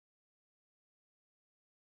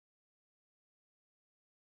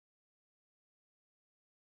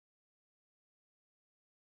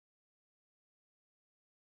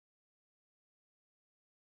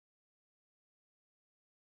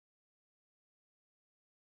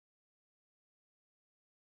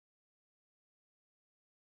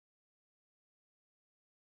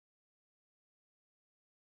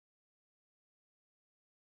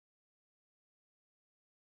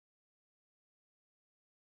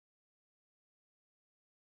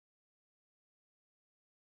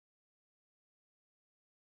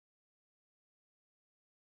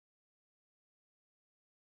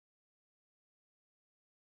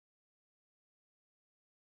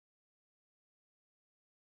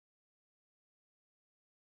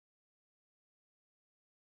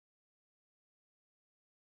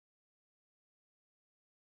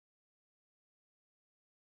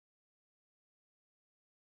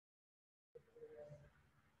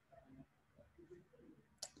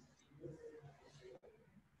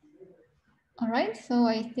All right, so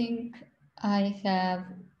I think I have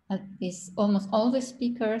at least almost all the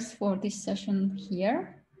speakers for this session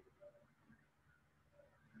here.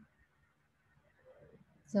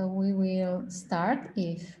 So we will start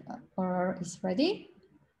if Aurore is ready.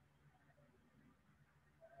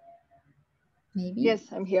 Maybe.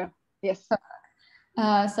 Yes, I'm here. Yes.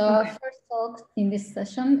 So our first talk in this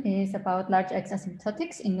session is about large X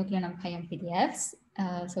asymptotics in nucleon and pion PDFs.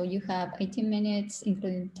 So you have 18 minutes,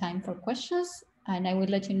 including time for questions, and I will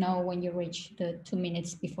let you know when you reach the 2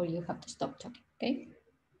 minutes before you have to stop talking, okay?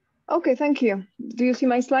 Okay, thank you. Do you see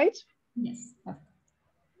my slides? Yes.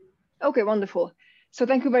 Okay, wonderful. So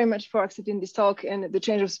thank you very much for accepting this talk and the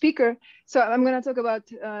change of speaker. So I'm going to talk about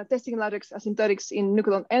testing large X asymptotics in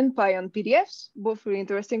nucleon and pion PDFs, both really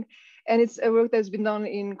interesting. And it's a work that's been done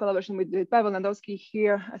in collaboration with Pavel Landowski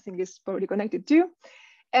here, I think is probably connected too.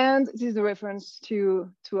 And this is the reference to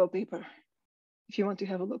our paper, if you want to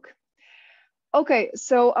have a look. Okay,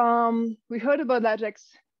 so we heard about large X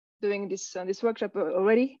doing this workshop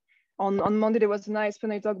already. On Monday, there was a nice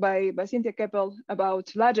plenary talk by Cynthia Keppel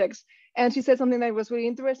about large X. And she said something that was really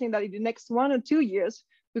interesting, that in the next 1 or 2 years,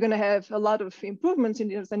 we're going to have a lot of improvements in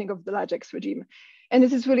the understanding of the large X regime. And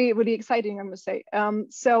this is really, really exciting, I must say.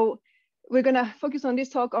 So we're going to focus on this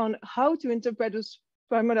talk on how to interpret those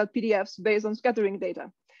primordial PDFs based on scattering data.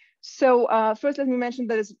 So first, let me mention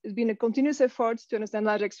that it's been a continuous effort to understand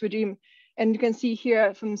large X regime. And you can see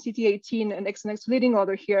here from CT18 and X next leading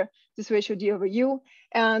order here, this ratio D over U.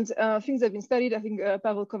 And things have been studied. I think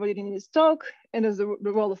Pavel covered it in his talk, and there's the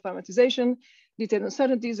role of parametrization, detailed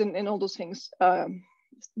uncertainties, and all those things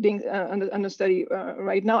being under study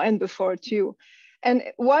right now and before too. And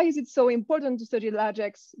why is it so important to study large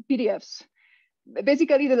X PDFs?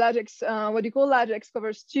 Basically, the large X, what you call large X,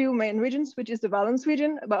 covers 2 main regions, which is the valence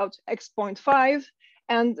region, about X.5,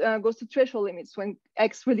 and goes to threshold limits when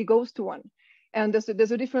X really goes to 1. And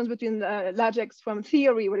there's a difference between large X from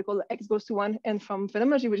theory, what you call X goes to 1, and from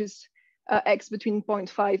phenomenology, which is X between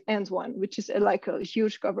 0.5 and 1, which is like a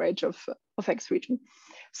huge coverage of X region.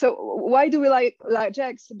 So why do we like large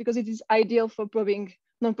X? Because it is ideal for probing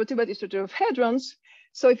non-perturbative structure of hadrons.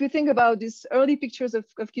 So if you think about these early pictures of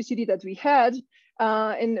QCD that we had,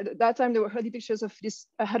 in that time, there were early pictures of this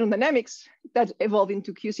hadron dynamics that evolved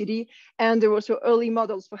into QCD. And there were also early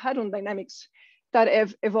models for hadron dynamics that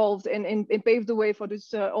have evolved and paved the way for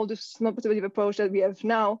this all this non-perturbative approach that we have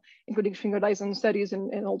now, including finger Dyson studies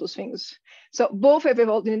and all those things. So both have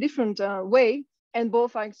evolved in a different way, and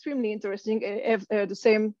both are extremely interesting, have the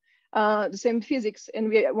same physics. And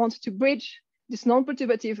we want to bridge this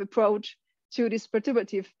non-perturbative approach to these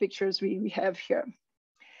perturbative pictures we have here.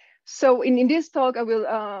 So in this talk, I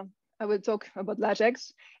will talk about large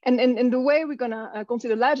X, and the way we're gonna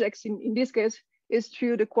consider large X in this case is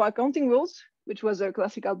through the quark counting rules, which was a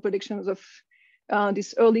classical predictions of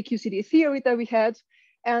this early QCD theory that we had.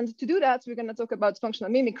 And to do that, we're gonna talk about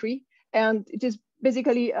functional mimicry, and it is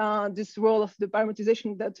basically this role of the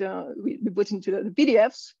parametrization that we put into the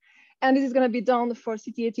PDFs. And this is going to be done for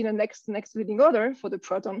CT18 and next leading order for the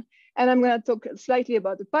Proton. And I'm going to talk slightly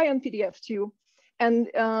about the pion PDF too. And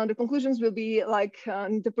the conclusions will be like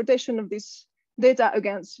an interpretation of this data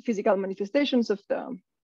against physical manifestations of the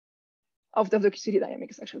QCD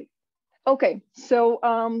dynamics, actually. Okay, so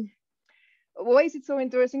why is it so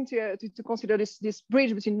interesting to consider this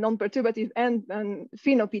bridge between non-perturbative and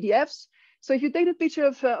pheno PDFs? So if you take the picture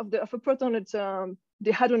of a proton at the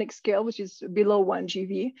hadronic scale, which is below 1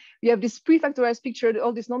 GeV, we have this pre-factorized picture,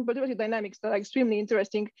 all these non-perturbative dynamics that are extremely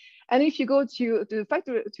interesting. And if you go to the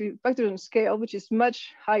Factorized scale, which is much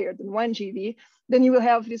higher than 1 GeV, then you will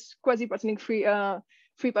have this quasi-Partonic free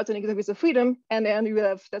Partonic degrees of freedom, and then you will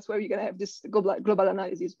have, that's where you're going to have this global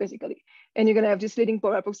analysis basically, and you're going to have this leading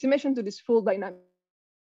power approximation to this full dynamic.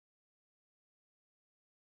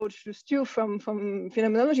 Approach to from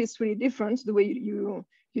phenomenology is really different, the way you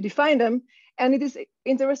define them, and it is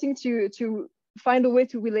interesting to find a way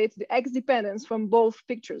to relate the X dependence from both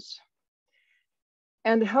pictures.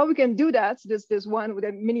 And how we can do that, there's one with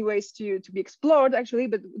many ways to be explored actually,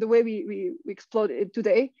 but the way we explore it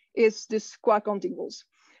today is this quark counting rules.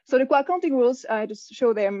 So the quark counting rules, I just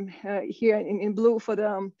show them here in blue for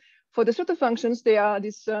the structure functions. They are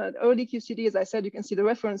this early QCD, as I said, you can see the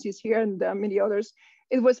references here, and there are many others.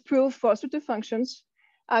 It was proved for structure functions,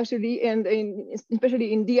 actually, and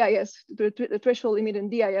especially in DIS, the threshold limit in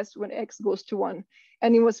DIS when X goes to 1.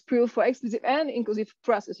 And it was proved for exclusive and inclusive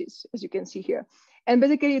processes, as you can see here. And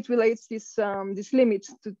basically it relates this limit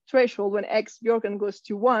to threshold when X Bjorken goes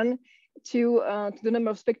to 1 to the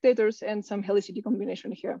number of spectators and some helicity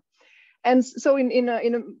combination here. And so in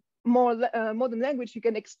a more modern language, you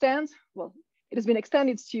can extend, well, it has been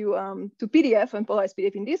extended to PDF and polarized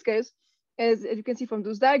PDF in this case. As you can see from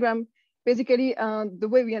this diagram, basically the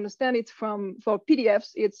way we understand it for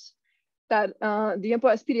PDFs, it's that the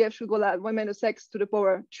unpolarized PDF should go at 1 minus x to the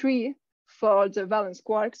power 3 for the valence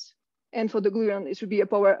quarks. And for the gluon, it should be a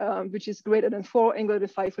power which is greater than 4 and greater than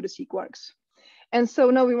 5 for the C quarks. And so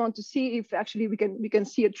now we want to see if actually we can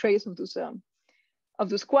see a trace of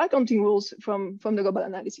those quark counting rules from the global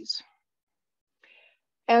analysis.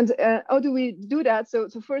 And how do we do that? So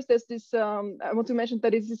first, there's this, I want to mention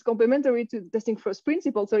that it is complementary to testing first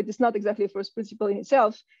principle. So it is not exactly a first principle in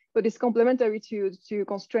itself, but it's complementary to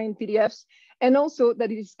constrained PDFs, and also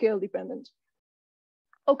that it is scale dependent.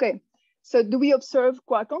 Okay, so do we observe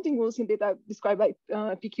quark counting rules in data described by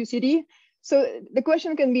PQCD? So the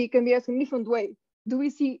question can be asked in a different way. Do we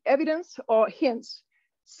see evidence or hints?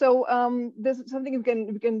 So there's something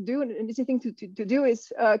we can do, and the easy thing to do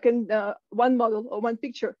is can one model or one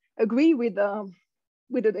picture agree with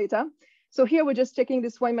the data? So here we're just checking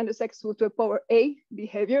this 1 minus x to the power a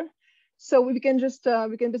behavior. So we can just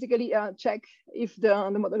basically check if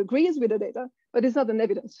the model agrees with the data, but it's not an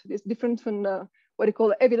evidence. It's different from what they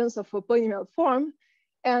call evidence of a polynomial form.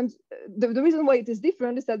 And the reason why it is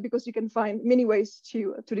different is that because you can find many ways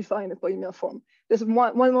to define a polynomial form. There's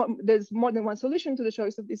more than one solution to the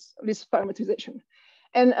choice of this parametrization.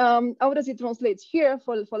 And how does it translate here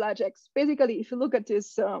for large X? Basically, if you look at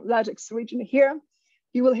this large X region here,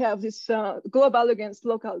 you will have this global against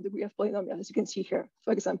local degree of polynomial, as you can see here,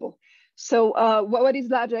 for example. So what is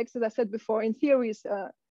large X? As I said before, in theory, is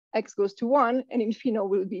X goes to 1, and in pheno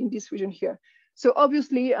will be in this region here. So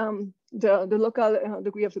obviously, the local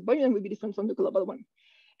degree of the polynomial will be different from the global one.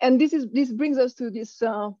 And this brings us to this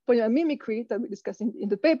polynomial mimicry that we discussed in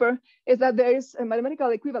the paper, is that there is a mathematical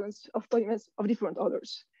equivalence of polynomials of different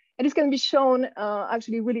orders. And this can be shown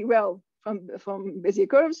actually really well from Bezier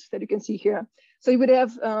curves that you can see here. So you would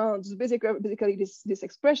have this Bezier curve, basically this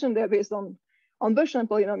expression there based on Burschen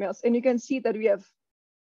polynomials. And you can see that we have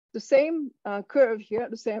the same curve here,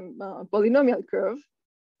 the same polynomial curve,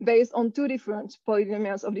 based on two different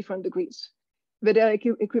polynomials of different degrees, but they are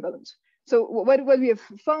equivalent. So what we have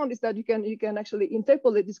found is that you can actually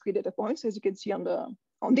interpolate discrete data points, as you can see on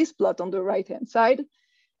this plot on the right-hand side,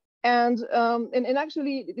 and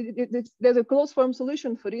actually there's a closed form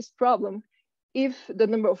solution for this problem if the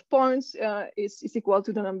number of points is equal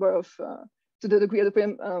to the number of to the degree of the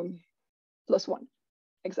polynomial plus 1.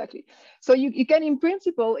 Exactly. So you can, in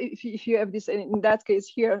principle, if you have this, in that case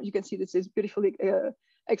here, you can see this is beautifully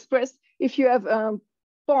expressed. If you have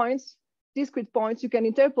points, discrete points, you can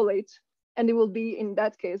interpolate, and it will be, in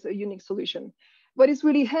that case, a unique solution. What is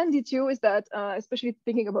really handy too is that, especially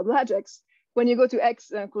thinking about large X, when you go to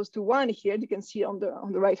X close to 1 here, you can see on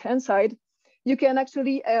the right-hand side, you can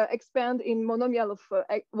actually expand in monomial of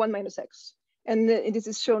 1 minus X. And this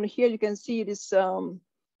is shown here. You can see this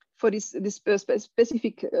for this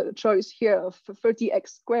specific choice here of 30x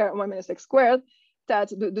squared, 1 minus x squared, that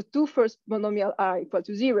the two first monomial are equal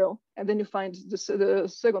to 0, and then you find the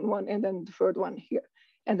second one, and then the third one here,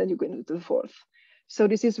 and then you go into the fourth. So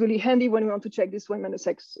this is really handy when we want to check this 1 minus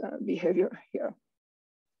x behavior here.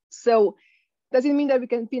 So does it mean that we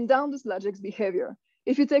can pin down this large X behavior?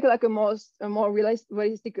 If you take like a more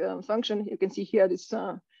realistic function, you can see here this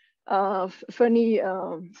funny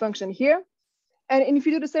function here. And if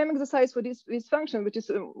you do the same exercise for this function, which is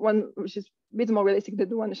a bit more realistic than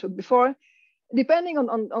the one I showed before, depending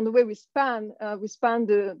on the way we span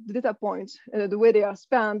the data points, the way they are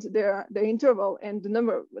spanned, their interval, and the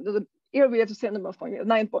number. Here we have the same number of points,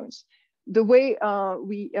 9 points. The way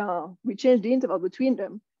we change the interval between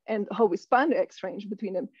them and how we span the X range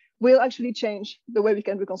between them will actually change the way we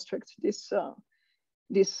can reconstruct this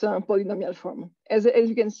polynomial form. As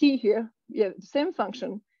you can see here, we have the same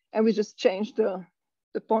function, and we just change the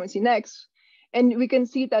points in X. And we can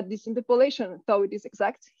see that this interpolation, though it is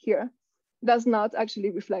exact here, does not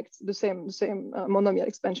actually reflect the same monomial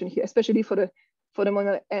expansion here, especially for the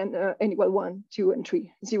monomial n equal 1, 2, and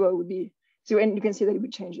 3. 0 would be 0, and you can see that it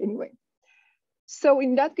would change anyway. So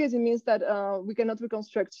in that case, it means that we cannot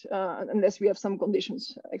reconstruct unless we have some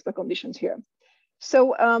conditions, extra conditions here.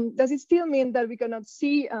 So does it still mean that we cannot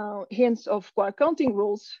see hints of quark counting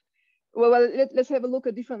rules? Well, let's have a look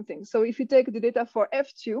at different things. So if you take the data for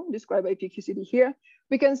F2, described by PQCD here,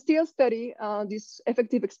 we can still study this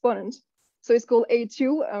effective exponent. So it's called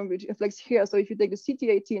A2, which reflects here. So if you take the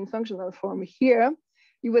CT18 functional form here,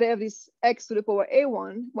 you would have this x to the power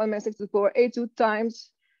A1, 1 minus x to the power A2 times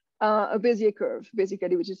a Bezier curve,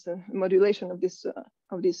 basically, which is a modulation of this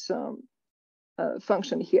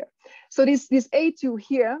function here. So this A2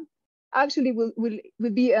 here actually will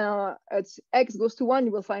be at x goes to 1,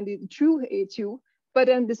 you will find the true A2. But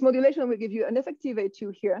then this modulation will give you an effective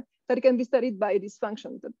A2 here that can be studied by this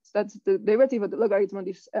function. That's the derivative of the logarithm of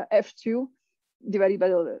this F2 divided by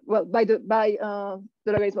the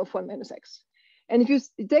logarithm of 1 minus x. And if you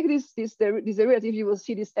take this derivative, you will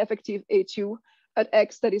see this effective A2 at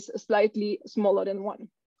x that is slightly smaller than 1.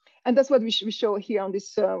 And that's what we show here on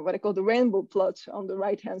this, what I call the rainbow plot on the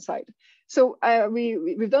right-hand side. So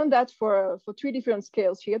we've done that for 3 different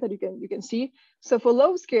scales here that you can see. So for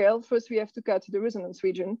low scale, first we have to cut the resonance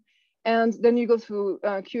region. And then you go through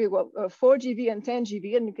Q equal 4 GV and 10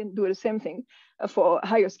 GV, and you can do the same thing for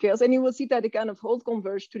higher scales. And you will see that they kind of all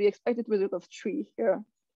converge to the expected result of 3 here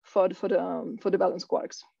for the balanced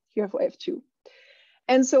quarks here for F2.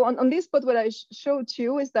 And so on this spot, what I showed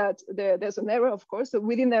you is that there's an error, of course. So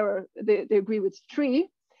within error, they agree with 3.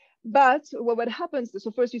 But what happens, so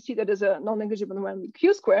first you see that there's a non-negligible one with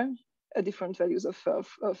Q square, different values of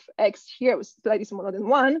X here, slightly smaller than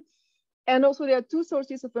 1. And also there are 2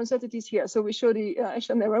 sources of uncertainties here. So we show the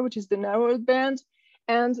Echelon error, which is the narrower band,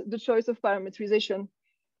 and the choice of parametrization,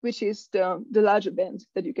 which is the larger band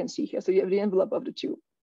that you can see here. So you have the envelope of the 2.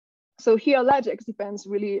 So here large X depends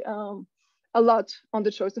really a lot on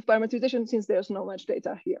the choice of parametrization since there's no much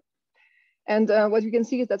data here. And what you can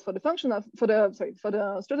see is that for the function for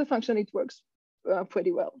the structure function, it works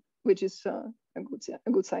pretty well, which is a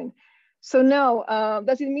good sign. So now,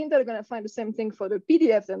 does it mean that we're going to find the same thing for the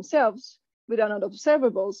PDF themselves without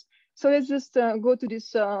observables? So let's just go to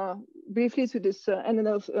this briefly to this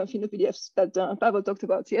NNL PDFs that Pavel talked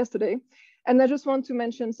about yesterday. And I just want to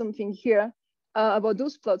mention something here about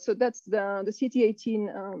those plots. So that's the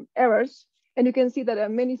CT18 errors. And you can see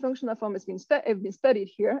that many functional forms have been studied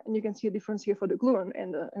here. And you can see a difference here for the gluon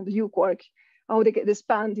and the U quark, how they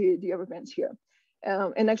span the error bands here.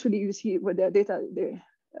 And actually you see where their data, they're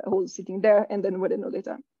all sitting there, and then where there are no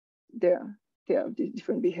data, they have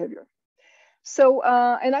different behavior. So,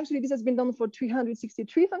 and actually this has been done for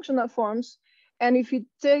 363 functional forms. And if you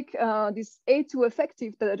take this A2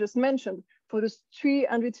 effective that I just mentioned, for those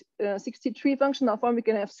 363 functional forms, we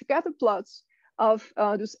can have scatter plots of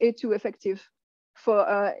this A2 effective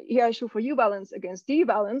for, here I show for U balance against D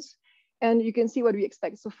balance, and you can see what we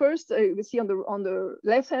expect. So first, we see on the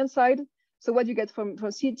left-hand side, so what you get from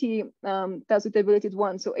CT, that's the tabulated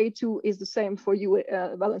one. So A2 is the same for U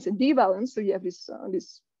balance and D balance. So you have this,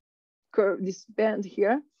 this curve, this band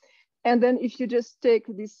here. And then if you just take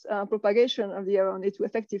this propagation of the error on A2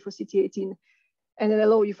 effective for CT18, and then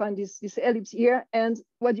below you find this ellipse here. And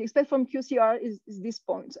what you expect from QCR is this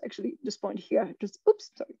point, actually, this point here, just, oops,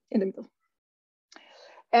 sorry, in the middle.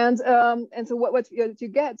 And so what you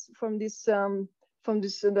get from this, the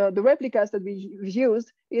replicas that we've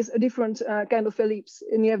used is a different kind of ellipse.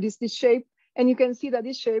 And you have this shape, and you can see that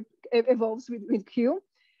this shape evolves with Q,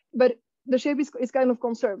 but the shape is kind of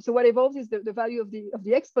conserved. So what evolves is the value of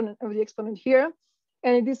the exponent here,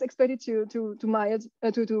 and it is expected to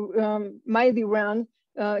mildly run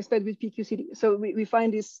expected with PQCD. So we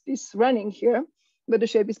find this running here, but the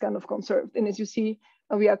shape is kind of conserved. And as you see,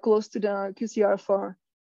 we are close to the QCR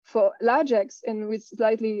for large X, and with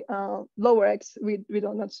slightly lower X, we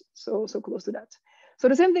don't not so close to that. So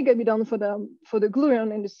the same thing can be done for the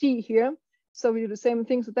gluon and the C here. So we do the same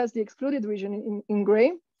thing. So that's the excluded region in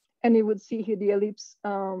gray, and you would see here the ellipse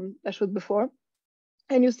I showed before.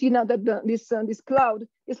 And you see now that this cloud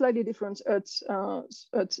is slightly different at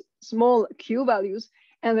small Q values,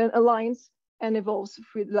 and then aligns and evolves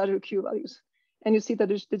with larger Q values. And you see that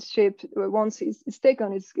the shape, once it's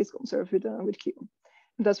taken, is conserved with Q.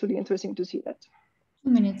 And that's really interesting to see that. 2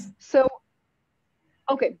 minutes. So,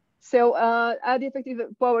 okay. So the effective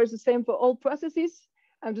power is the same for all processes.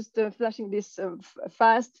 I'm just flashing this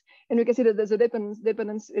fast, and we can see that there's a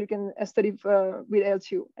dependence you can study with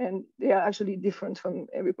L2, and they are actually different from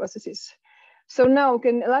every processes. So now,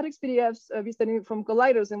 can lattice PDFs be studied from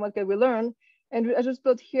colliders, and what can we learn? And I just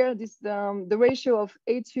plot here the ratio of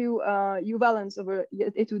A2 U balance over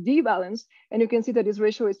A2 D balance, and you can see that this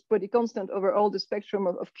ratio is pretty constant over all the spectrum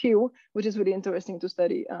of Q, which is really interesting to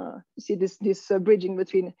study. See this bridging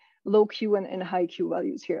between low Q and high Q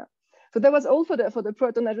values here. So that was all for the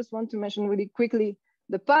proton. I just want to mention really quickly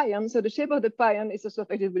the pion. So the shape of the pion is also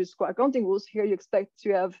affected with square counting rules. Here you expect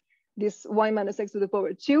to have this y minus x to the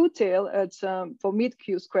power 2 tail at for mid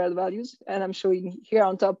Q squared values, and I'm showing here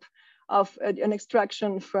on top of an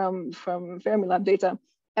extraction from Fermilab data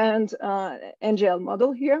and NGL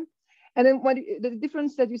model here. And then the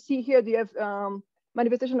difference that you see here, you have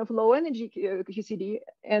manifestation of low energy QCD,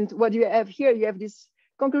 and what you have here, you have this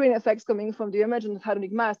concurrent effects coming from the emergence of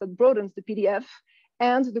hadronic mass that broadens the PDF,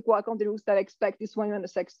 and the quark continuums that expect this 1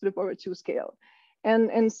 minus x to the power 2 scale.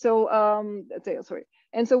 And so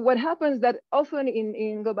what happens that often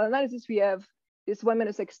in global analysis, we have this 1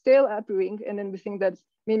 minus x tail appearing, and then we think that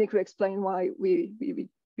mimicry explain why we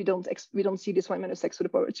don't see this 1 minus x to the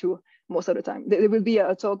power 2 most of the time. There will be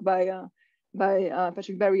a talk by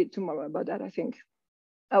Patrick Barry tomorrow about that, I think.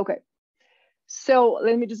 Okay, so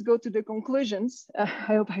let me just go to the conclusions. I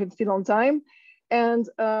hope I'm still on time. And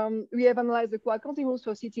we have analyzed the quark counting rules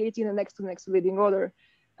for CT18 and next to leading order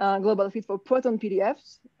global fit for proton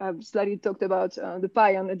PDFs. I've slightly talked about the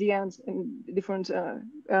pion at the end in different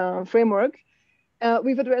framework.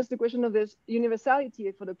 We've addressed the question of this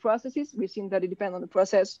universality for the processes. We've seen that it depends on the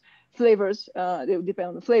process, flavors, they depend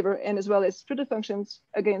on the flavor, and as well as filter functions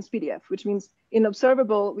against PDF, which means in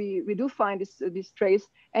observable, we do find this trace,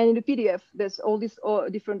 and in the PDF, there's all these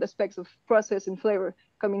different aspects of process and flavor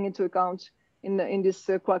coming into account in this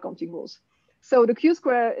quark counting rules. So the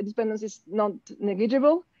Q-square dependence is not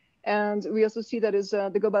negligible, and we also see that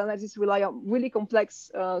the global analysis rely on really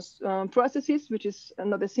complex processes, which is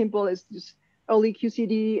not as simple as just early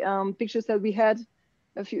QCD pictures that we had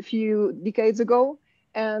a few decades ago.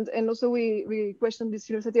 And also we questioned this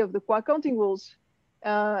universality of the quark counting rules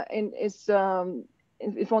in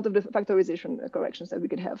front of the factorization corrections that we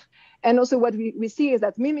could have. And also what we see is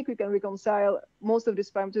that mimicry can reconcile most of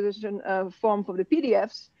this parameterization form for the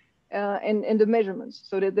PDFs and the measurements.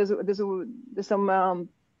 So that there's some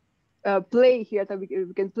play here that we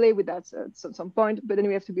can play with that at some point, but then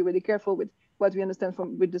we have to be really careful with what we understand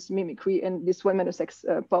with this mimicry and this 1 minus x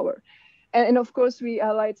power. And of course, we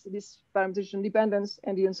highlight this parameterization dependence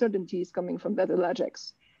and the uncertainties coming from that large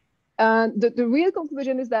x. The real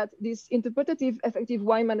conclusion is that this interpretative effective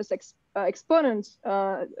y minus x exponent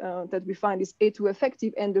that we find is A2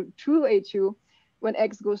 effective, and the true A2 when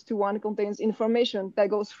x goes to 1 contains information that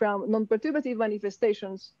goes from non-perturbative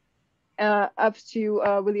manifestations up to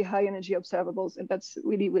really high energy observables. And that's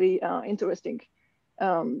really, really interesting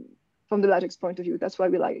from the large X point of view. That's why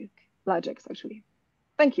we like large X, actually.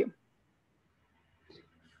 Thank you.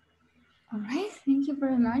 All right, thank you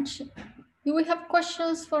very much. Do we have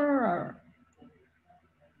questions for Aurore?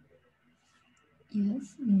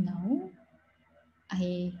 Yes, no.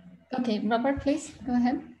 Okay, Robert, please go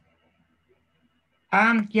ahead.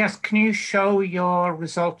 Yes, can you show your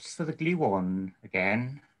results for the gluon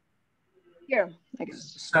again? Yeah, I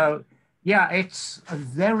guess. So, yeah, it's a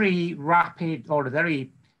very rapid or a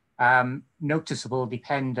very noticeable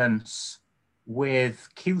dependence with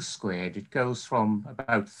Q squared. It goes from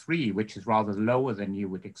about 3, which is rather lower than you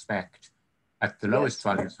would expect at the lowest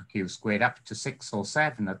values of Q squared, up to 6 or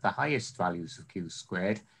 7 at the highest values of Q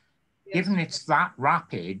squared. Yes. Given it's that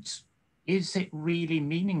rapid, is it really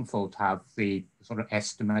meaningful to have the sort of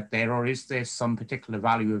estimate there, or is there some particular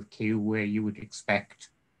value of Q where you would expect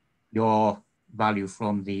your value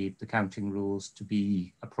from the counting rules to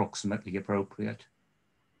be approximately appropriate?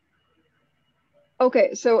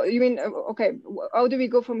 Okay, so you mean, okay, how do we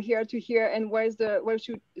go from here to here, and where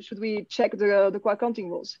should we check the quark counting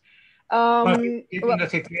rules? Given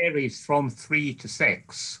that it varies from 3 to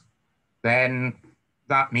 6, then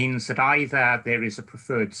that means that either there is a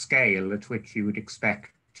preferred scale at which you would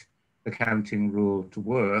expect the counting rule to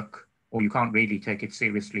work, or you can't really take it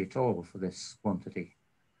seriously at all for this quantity.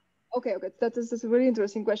 Okay, that's a really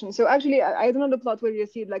interesting question. So actually, I don't know the plot where you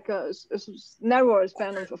see like a narrower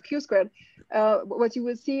span of Q squared. What you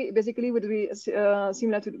will see basically would be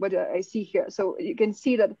similar to what I see here. So you can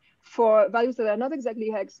see that for values that are not exactly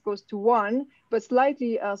hex goes to 1, but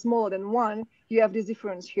slightly smaller than 1, you have this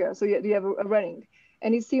difference here. So you have a running.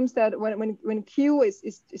 And it seems that when Q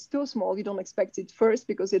is too small, you don't expect it first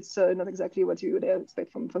because it's not exactly what you would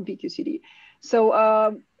expect from PQCD.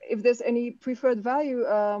 So if there's any preferred value,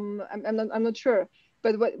 I'm not sure.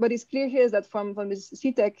 But what is clear here is that from this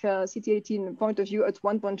CTEC CT18 point of view, at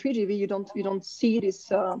 1.3 GeV, you don't see this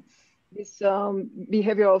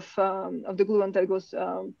behavior of the gluon that goes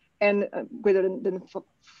n greater than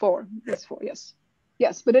 4. That's 4. Yes.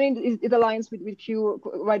 But then it aligns with Q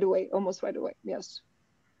right away, almost right away. Yes.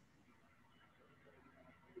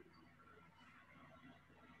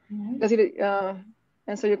 Does it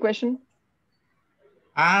answer your question?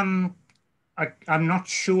 I'm not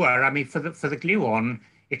sure. I mean, for the gluon,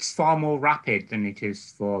 it's far more rapid than it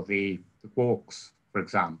is for the quarks, for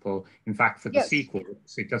example. In fact, for the C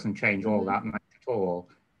quarks, it doesn't change all that much at all.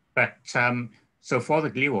 But so for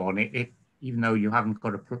the gluon, even though you haven't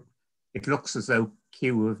got it looks as though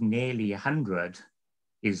Q of nearly 100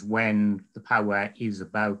 is when the power is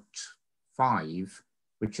about 5,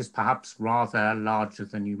 which is perhaps rather larger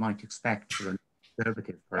than you might expect for a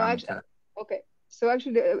conservative parameter. Okay. So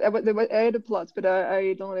actually, I had a plot, but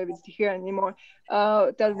I don't know if it's here anymore.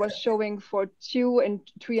 That was showing for 2 and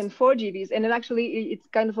 3 and 4 GVs, and then actually it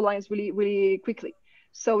kind of aligns really quickly.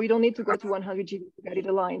 So we don't need to go to 100 GV to get it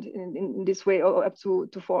aligned in this way, or up to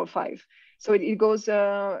 4 or 5. So it goes,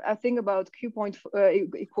 I think about Q point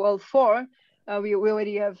equal 4. We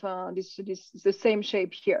already have the same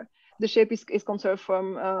shape here. The shape is conserved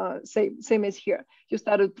from same as here. You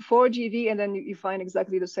start at 4 GV, and then you find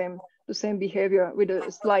exactly the same behavior with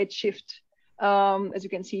a slight shift, as you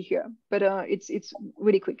can see here. But it's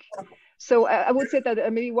really quick. So I would say that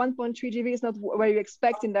maybe 1.3 GV is not where you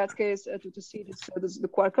expect in that case to see the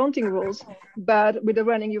quark counting rules, but with the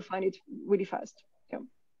running you find it really fast. Yeah.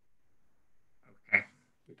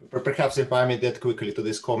 Perhaps if I may add quickly to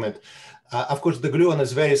this comment, of course, the gluon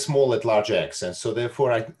is very small at large X. And so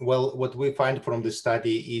therefore, what we find from this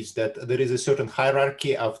study is that there is a certain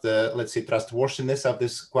hierarchy of the, let's say, trustworthiness of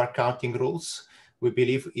this quark counting rules. We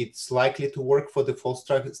believe it's likely to work for the full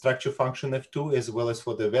structure function F2 as well as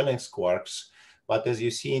for the valence quarks. But as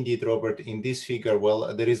you see indeed, Robert, in this figure,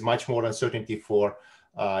 well, there is much more uncertainty for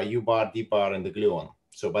U bar, D bar, and the gluon.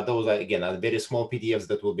 So, but those are, again, are very small PDFs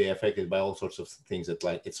that will be affected by all sorts of things at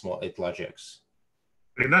large X.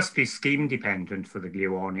 It must be scheme dependent for the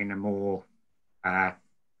gluon in a more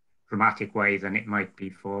dramatic way than it might be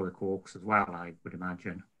for the quarks as well, I would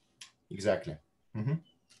imagine. Exactly. Mm-hmm.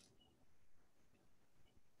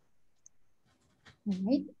 All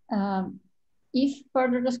right. If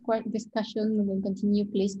further discussion will continue,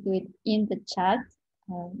 please do it in the chat.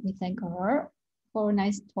 We thank Aurore for a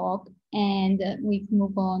nice talk, and we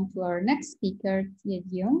move on to our next speaker,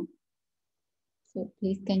 Tie-Jiun. So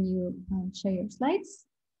please, can you share your slides?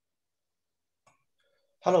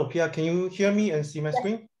 Hello, Pia, can you hear me and see my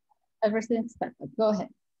screen? Everything's perfect. Go ahead.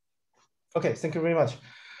 Okay, thank you very much.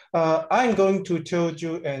 I'm going to tell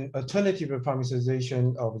you an alternative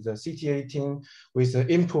parameterization of the CT18 with the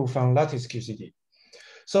input from lattice QCD.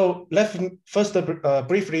 So let's first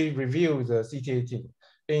briefly review the CT18.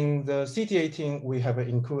 In the CT18, we have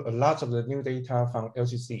included a lot of the new data from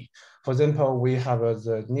LGC. For example, we have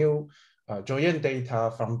the new joint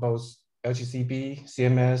data from both LGCB,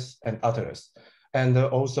 CMS, and Atlas. And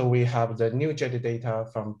also we have the new JET data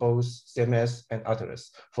from both CMS and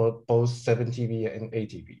Atlas for both 7TB and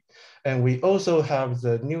 8TB. And we also have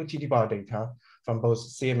the new TD bar data from both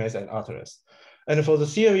CMS and Atlas. And for the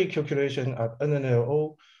CLE calculation at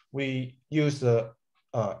NNLO, we use the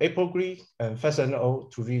APOGRI and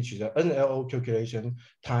FastNLO to reach the NLO calculation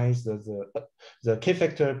times the K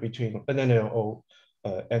factor between NNLO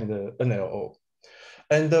and the NLO.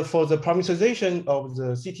 And for the parameterization of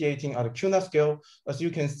the CT18 at the QNAP scale, as you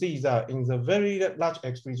can see that in the very large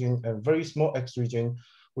X region and very small X region,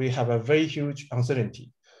 we have a very huge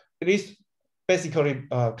uncertainty. It is basically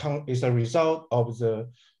is a result of the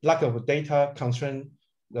lack of data constraint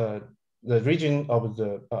the region of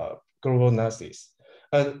the global analysis.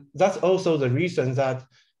 And that's also the reason that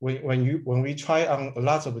when we try on a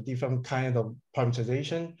lot of different kinds of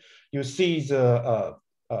parameterization, you see the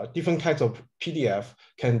different kinds of PDF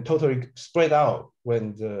can totally spread out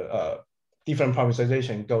when the different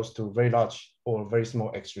parameterization goes to very large or very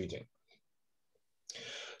small X region.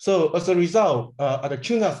 So as a result, at the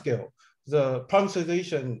QNAP scale, the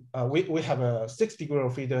parameterization, we have a 6 degree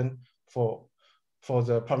of freedom for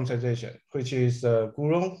the parameterization, which is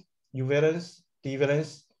gluon, U valence, D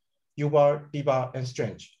valence, U bar, D bar, and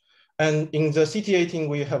strange. And in the CT18,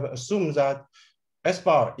 we have assumed that S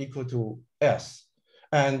bar equal to S.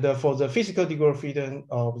 And for the physical degree of freedom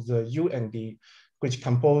of the U and D, which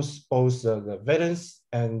compose both the valence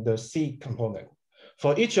and the C component.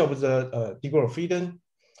 For each of the degree of freedom,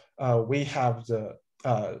 we have the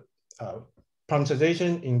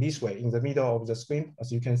parameterization in this way, in the middle of the screen,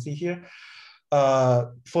 as you can see here.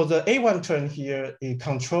 For the A1 term here, it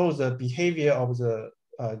controls the behavior of the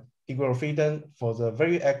degree of freedom for the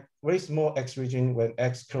very small X region when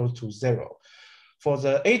X close to 0. For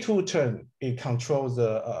the A2 term, it controls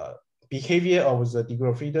the behavior of the degree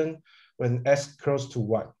of freedom when S close to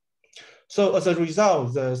 1. So as a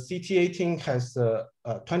result, the CT18 has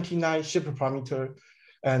 29 Shepard parameter,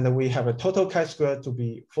 and we have a total chi-square to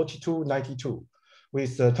be 4292,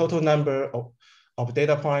 with the total number of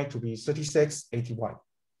data point to be 3681.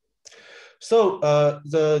 So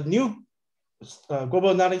the new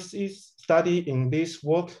global analysis study in this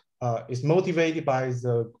work is motivated by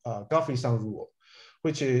the Goffrey-Sum rule,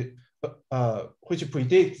 which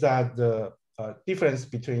predicts that the difference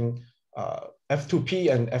between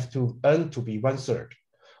F2P and F2N to be 1/3,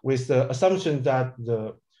 with the assumption that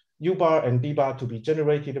the U bar and D bar to be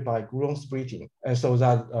generated by gluon splitting, and so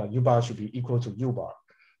that U bar should be equal to U bar.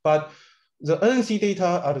 But The NNC data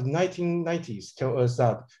of the 1990s tell us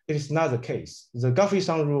that it is not the case. The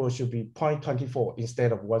Guthrie-Sum rule should be 0.24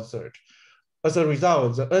 instead of 1/3. As a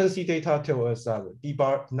result, the NNC data tell us that D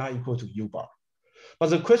bar not equal to U bar. But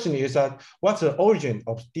the question is that what's the origin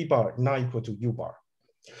of D bar not equal to U bar?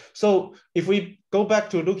 So if we go back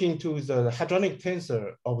to look into the hadronic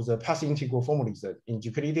tensor of the path integral formalism in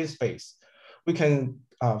Euclidean space, we can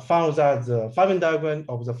found that the Feynman diagram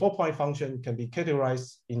of the 4-point function can be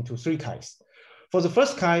categorized into 3 kinds. For the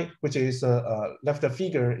first kind, which is left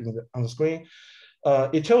figure on the screen,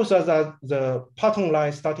 it tells us that the Parton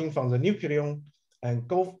line starting from the nucleon and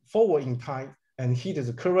go forward in time and hit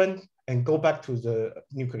the current and go back to the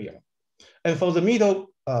nucleon. And for the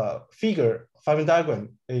middle figure, Feynman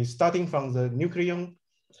diagram is starting from the nucleon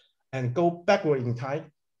and go backward in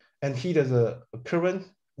time and hit the current,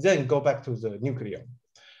 then go back to the nucleon.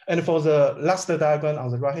 And for the last diagram on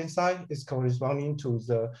the right-hand side is corresponding to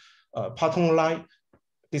the Parton line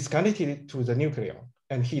disconnected to the nucleon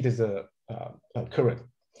and hit the current.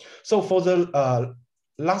 So for the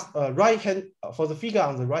for the figure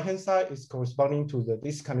on the right-hand side is corresponding to the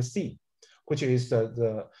disconnect C, which is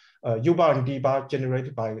the U bar and D bar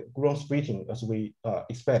generated by Coulomb splitting as we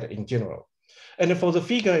expect in general. And for the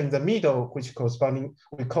figure in the middle, which corresponding,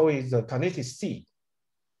 we call it the kinetic C.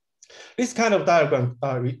 This kind of diagram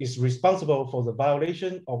is responsible for the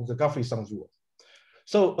violation of the Guthrie-Sum rule.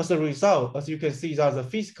 So as a result, as you can see, that the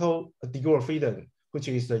physical degree of freedom, which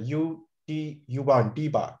is the U, D, U bar, and D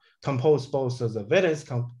bar, compose both the valence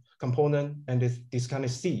component and this kind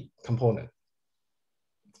of C component.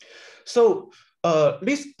 So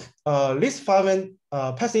this Feynman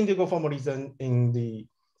path integral formalism in the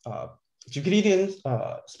Euclidean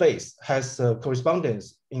space has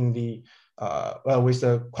correspondence in the with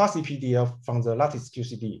the quasi-PDF from the lattice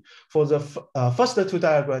QCD. For the first 2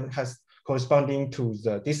 diagrams has corresponding to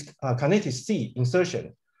this kinetic C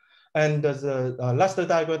insertion. And the last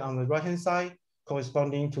diagram on the right-hand side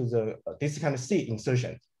corresponding to the this kind of C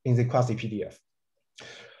insertion in the quasi-PDF.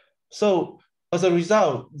 So as a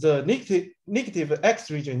result, the negative X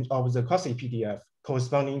region of the quasi-PDF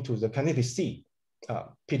corresponding to the kinetic C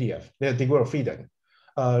PDF, their degree of freedom.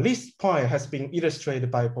 This point has been illustrated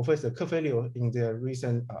by Professor Kerfelio in their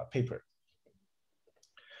recent paper.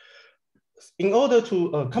 In order to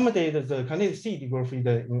accommodate the kinetic C degree of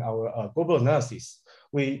freedom in our global analysis,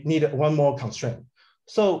 we need one more constraint.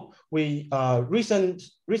 So we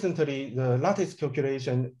recently the lattice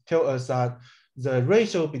calculation tell us that the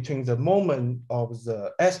ratio between the moment of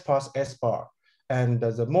the S plus S bar and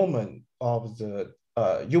the moment of the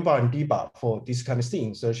U bar and D bar for this kind of C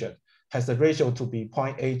insertion has a ratio to be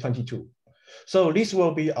 0.822. So this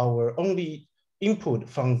will be our only input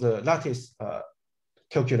from the lattice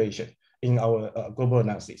calculation in our global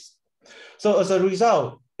analysis. So as a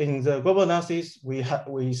result, in the global analysis, we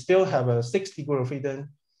still have a 6 degree of freedom,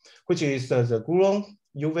 which is the Coulomb,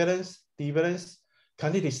 U valence, D valence,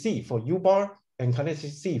 kinetic C for U bar, and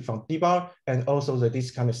kinetic C from D bar, and also the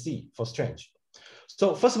disconnect C for strange.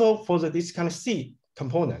 So first of all, for the disconnect C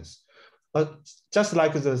components, just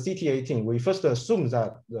like the CT18, we first assume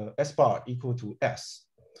that the S bar equal to S.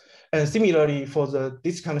 And similarly, for the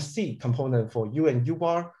disconnect C component for U and U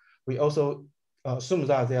bar, we also assume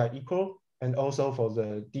that they are equal, and also for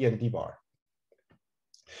the D and D bar.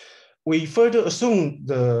 We further assume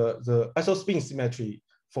the isospin symmetry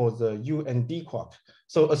for the U and D quark.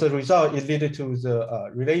 So as a result, it led to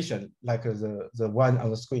the relation like the one on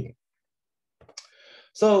the screen.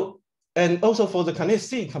 So, and also for the kinetic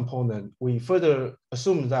C component, we further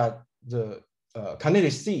assume that the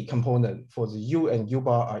kinetic C component for the U and U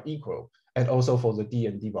bar are equal, and also for the D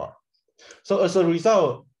and D bar. So as a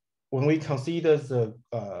result, when we consider the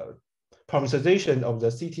parametrization of the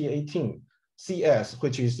CT18 CS,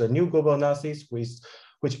 which is the new global analysis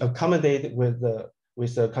which accommodate with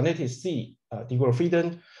the kinetic C degree of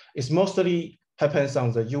freedom, is mostly happens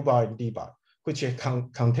on the U bar and D bar, which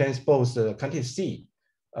contains both the kinetic C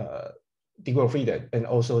degree of freedom and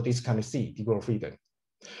also this kinetic C degree of freedom.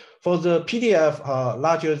 For the PDF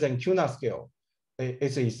larger than Q0 scale,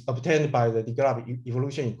 it is obtained by the de Graaff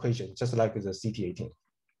evolution equation, just like the CT18.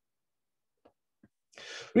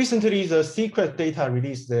 Recently, the secret data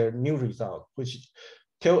released their new result, which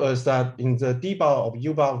tell us that in the D bar of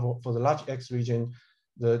U bar for the large X region,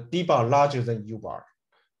 the D bar larger than U bar.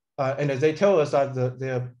 And they tell us that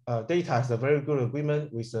their data has a very good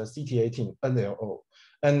agreement with the CT18 NLO.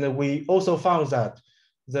 And we also found that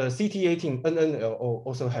the CT18 NNLO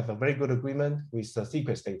also have a very good agreement with the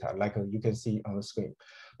sequence data, like you can see on the screen.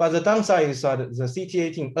 But the downside is that the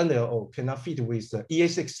CT18 NLO cannot fit with the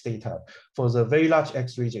EA6 data for the very large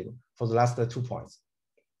X region for the last 2 points.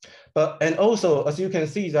 And also, as you can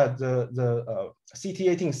see that the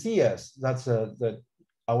CT18CS, that's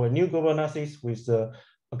our new global analysis with the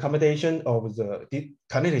accommodation of the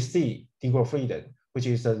kinetic C degree of freedom, which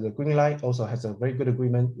is the green line, also has a very good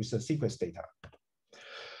agreement with the sequence data.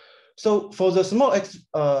 So for the small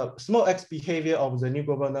x behavior of the new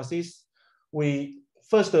global analysis, we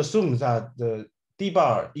first assume that the d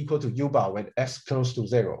bar equal to u bar when x close to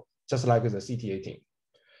 0, just like the CT18.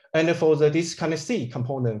 And for this kind of C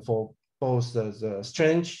component for both the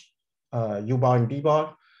strange u bar and d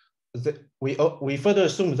bar, we further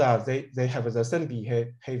assume that they have the same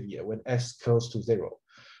behavior when x close to 0.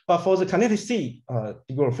 But for the kinetic C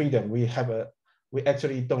degree of freedom, we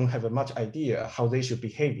actually don't have much idea how they should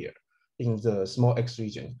behave in the small x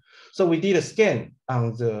region. So we did a scan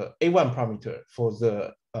on the A1 parameter for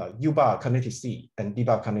the u bar kinetic C and d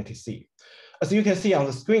bar kinetic C. As you can see on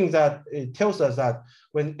the screen, that it tells us that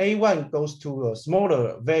when A1 goes to a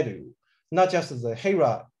smaller value, not just the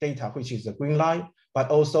HERA data, which is the green line,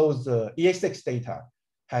 but also the EA6 data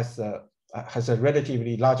has a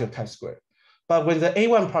relatively larger chi-square. But when the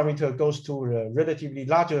A1 parameter goes to a relatively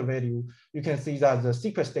larger value, you can see that the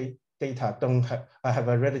sequence data don't have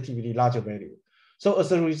a relatively larger value. So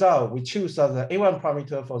as a result, we choose the A1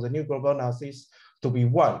 parameter for the new global analysis to be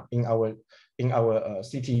 1 in our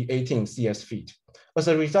CT18 CS feed. As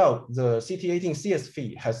a result, the CT18 CS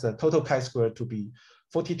feed has a total chi-square to be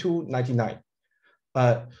 4299.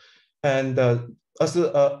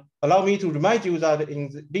 Allow me to remind you that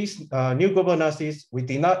in this new global analysis, we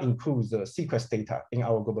did not include the sequence data in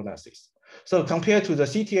our global analysis. So compared to the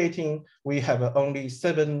CT18, we have only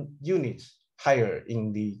 7 units higher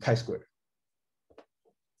in the chi-square.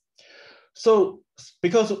 So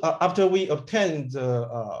because after we obtain the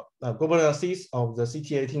global analysis of the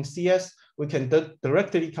CT18 CS, we can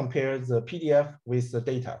directly compare the PDF with the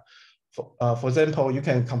data. For example,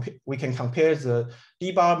 we can compare the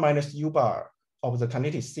d bar minus u bar of the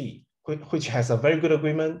kinetic C, which has a very good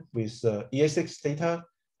agreement with the EA6 data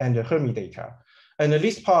and the Hermite data. And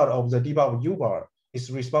this part of the d bar of u bar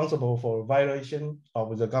is responsible for violation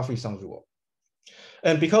of the Godfrey-Sung rule.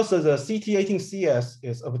 And because the CT18 CS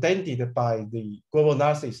is obtained by the global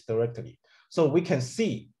analysis directly, so we can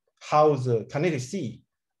see how the kinetic C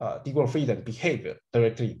degree of freedom behave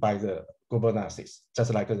directly by the global analysis,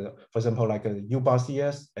 just like, for example, like U bar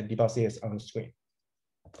CS and D bar CS on the screen.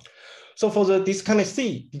 So for this kinetic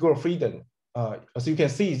C degree of freedom, as you can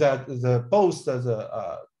see that both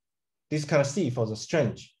this kind of C for the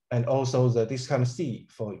strange and also this kind of C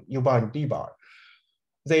for U bar and D bar,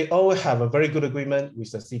 they all have a very good agreement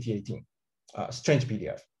with the CT18 strange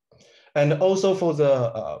PDF. And also for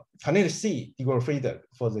the kinetic C degree of freedom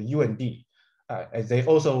for the U and D, they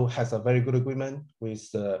also has a very good agreement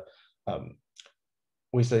with the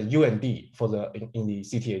U and D for in the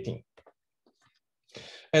CT18.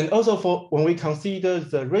 And also for when we consider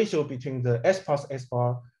the ratio between the S plus S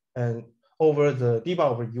bar and over the D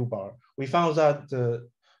bar over U bar, we found that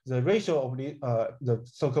the ratio of the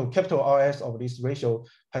so-called capital RS of this ratio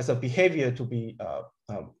has a behavior to be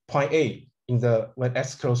 0.8 when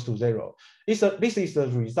S close to 0. This is the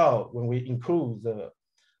result when we include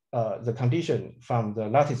the condition from the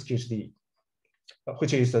lattice QCD,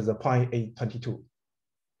 which is the 0.822.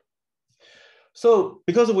 So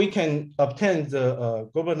because we can obtain the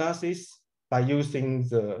global analysis by include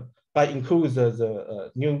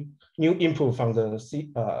the new input from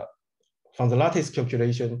the lattice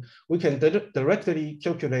calculation, we can directly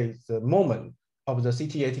calculate the moment of the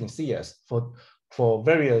CT18 CS for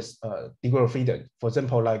various degree of freedom. For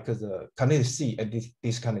example, like the kinetic C and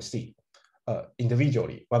this kinetic C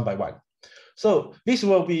individually, one by one. So this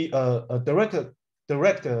will be a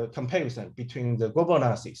direct comparison between the global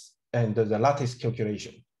analysis and the lattice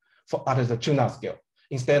calculation at the Chunat scale,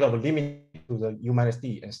 instead of limiting to the U minus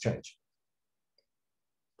D and strange.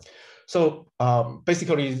 So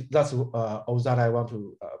basically, that's all that I want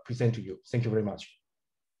to present to you. Thank you very much.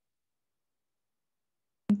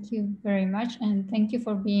 Thank you very much, and thank you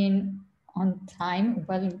for being on time,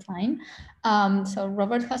 well in time. So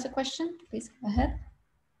Robert has a question. Please go ahead.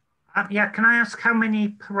 Yeah, can I ask how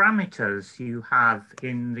many parameters you have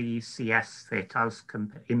in the CS fit as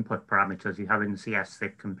input parameters you have in the CS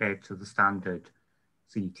fit compared to the standard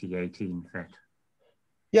CT18 fit?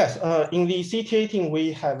 Yes, in the CT18,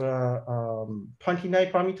 we have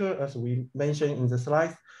 29 parameters, as we mentioned in the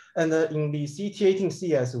slides. And in the CT18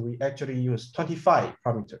 CS, we actually use 25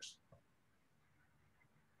 parameters.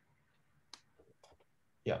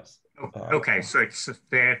 Yes. Okay, so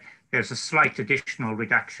there's a slight additional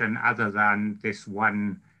reduction other than this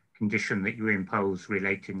one condition that you impose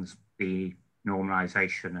relating the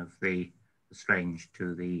normalization of the strange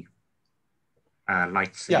to the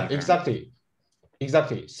lightsaber. Yeah, exactly.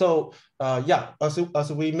 Exactly. So yeah,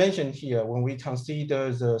 as we mentioned here, when we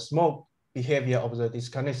consider the smoke behavior of the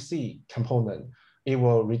disconnect C component, it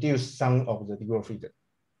will reduce some of the degree of freedom.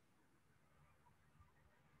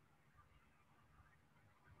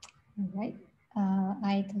 All right.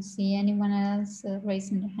 I don't see anyone else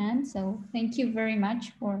raising their hand. So thank you very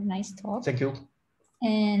much for a nice talk. Thank you.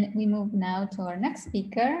 And we move now to our next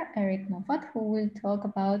speaker, Eric Moffat, who will talk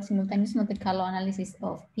about simultaneous Monte Carlo analysis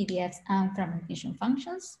of PDFs and fragmentation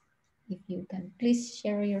functions. If you can please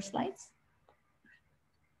share your slides.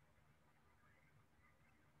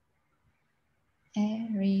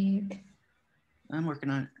 Eric. I'm working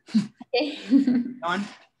on it. Okay. On?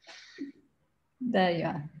 There you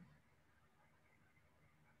are.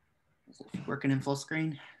 Working in full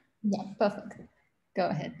screen? Yeah, perfect. Go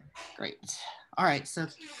ahead. Great. All right, so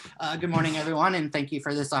good morning, everyone, and thank you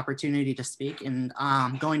for this opportunity to speak. And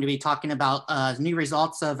I'm going to be talking about new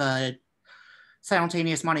results of a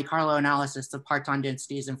simultaneous Monte Carlo analysis of Parton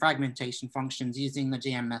densities and fragmentation functions using the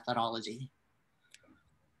JM methodology.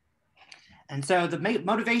 And so the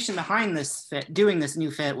motivation behind this fit, doing this new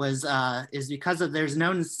fit was is because of there's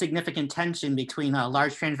no significant tension between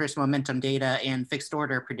large transverse momentum data and fixed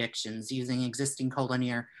order predictions using existing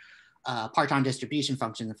collinear Parton distribution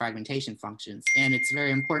functions and fragmentation functions. And it's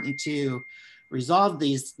very important to resolve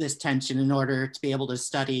this tension in order to be able to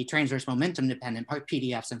study transverse momentum dependent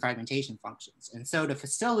PDFs and fragmentation functions. And so to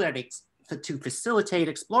facilitate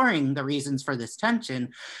exploring the reasons for this tension,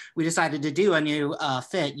 we decided to do a new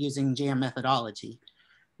fit using JM methodology.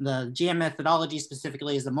 The JM methodology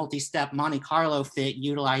specifically is a multi-step Monte Carlo fit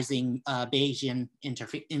utilizing Bayesian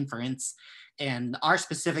inference. And our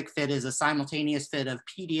specific fit is a simultaneous fit of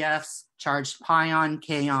PDFs, charged pion,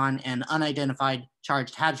 kaon, and unidentified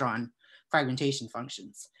charged hadron fragmentation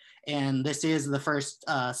functions. And this is the first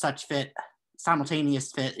such fit,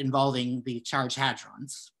 simultaneous fit involving the charged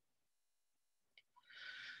hadrons.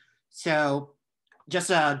 So just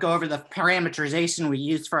go over the parametrization we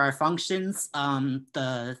use for our functions.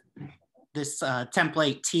 This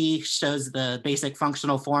template T shows the basic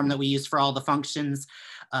functional form that we use for all the functions.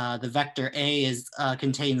 The vector A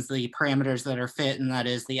contains the parameters that are fit, and that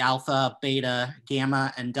is the alpha, beta,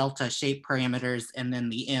 gamma, and delta shape parameters, and then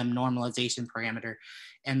the M normalization parameter.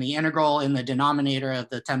 And the integral in the denominator of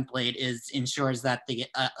the template ensures that the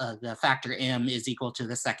factor M is equal to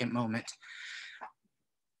the second moment.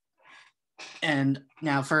 And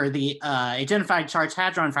now for the identified charged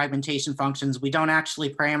hadron fragmentation functions, we don't actually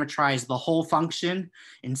parameterize the whole function.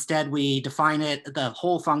 Instead, we define the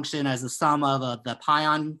whole function as the sum of the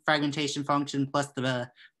pion fragmentation function plus the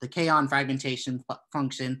kaon fragmentation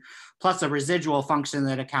function plus a residual function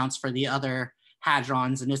that accounts for the other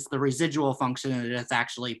hadrons. And it's the residual function that is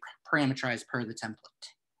actually parameterized per the template.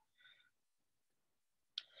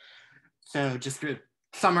 So just to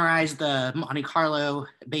summarize the Monte Carlo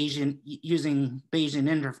Bayesian using Bayesian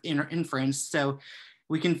inference. So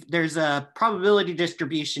there's a probability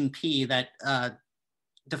distribution P that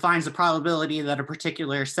defines the probability that a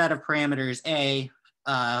particular set of parameters A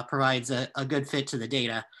provides a good fit to the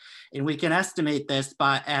data. And we can estimate this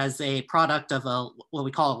as a product of what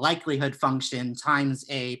we call a likelihood function times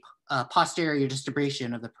a posterior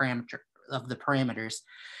distribution of the parameters.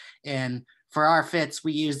 And for our fits,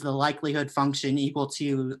 we use the likelihood function equal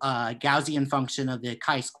to Gaussian function of the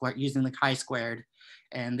chi-squared using the chi-squared.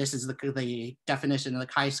 And this is the definition of the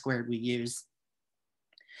chi-squared we use.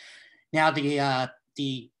 Now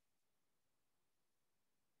the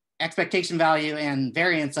expectation value and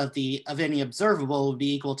variance of any observable would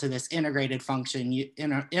be equal to this integrated function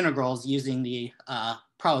integrals using the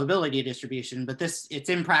probability distribution, but it's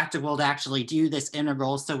impractical to actually do this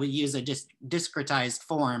integral. So we use a discretized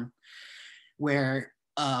form where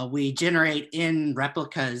we generate in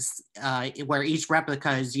replicas where each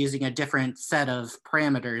replica is using a different set of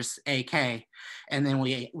parameters, AK, and then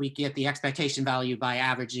we get the expectation value by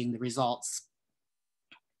averaging the results.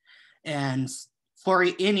 And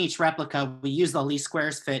in each replica, we use the least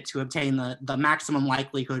squares fit to obtain the maximum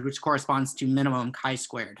likelihood, which corresponds to minimum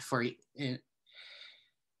chi-squared.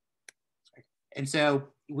 And so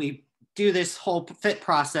we do this whole fit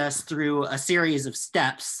process through a series of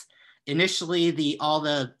steps. Initially, all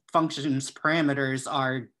the functions parameters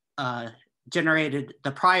are generated.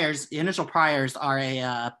 The initial priors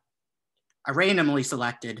are randomly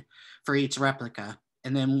selected for each replica.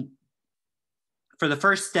 And then for the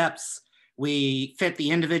first steps, we fit the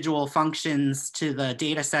individual functions to the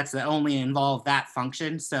data sets that only involve that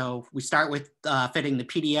function. So we start with fitting the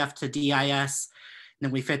PDF to DIS,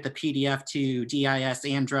 then we fit the PDF to DIS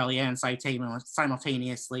and Drell-Yan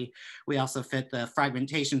simultaneously. We also fit the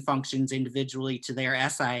fragmentation functions individually to their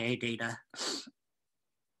SIA data.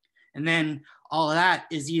 And then all of that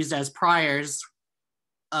is used as priors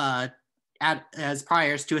to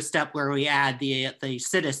a step where we add the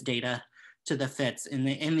CITES data to the fits. In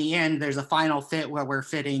the end, there's a final fit where we're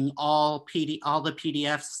fitting all the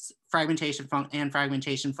PDFs,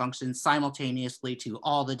 fragmentation functions simultaneously to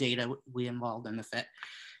all the data we involved in the fit.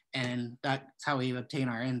 And that's how we obtain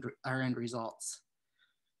our end results.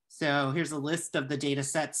 So here's a list of the data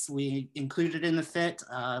sets we included in the fit.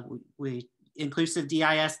 We inclusive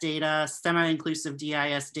DIS data, semi-inclusive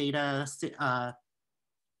DIS data,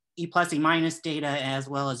 E plus E minus data, as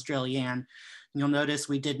well as Drell-Yan. You'll notice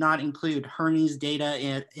we did not include Hermes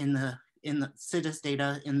data in the CITES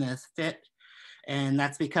data in the fit. And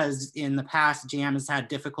that's because in the past, JAM has had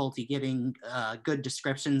difficulty getting good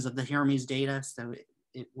descriptions of the Hermes data. So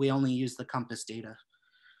we only use the COMPASS data.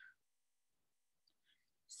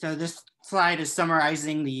 So this slide is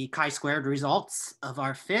summarizing the chi-squared results of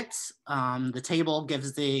our fits. The table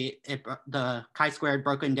gives the chi-squared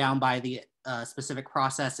broken down by the specific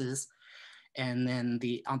processes. And then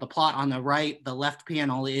on the plot on the right, the left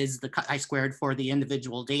panel is the chi-squared for the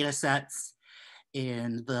individual data sets.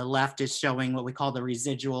 And the left is showing what we call the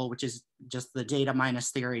residual, which is just the data minus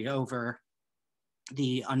theory over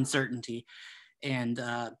the uncertainty. And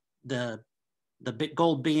the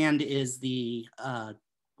gold band is the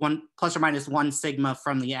plus or minus 1 sigma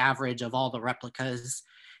from the average of all the replicas,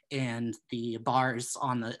 and the bars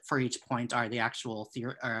for each point are the actual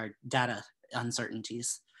data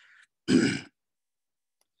uncertainties.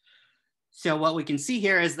 So what we can see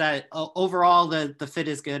here is that overall the fit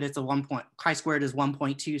is good. It's chi-squared is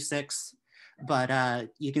 1.26, but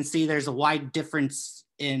you can see there's a wide difference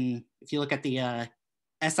if you look at the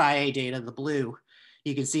SIA data, the blue,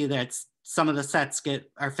 you can see that some of the sets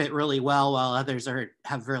are fit really well, while others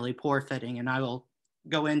have really poor fitting. And I will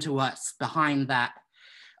go into what's behind that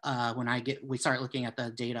when we start looking at the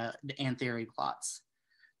data and theory plots.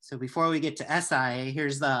 So before we get to SIA,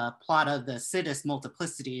 here's the plot of the CITES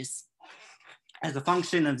multiplicities as a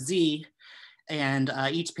function of Z, and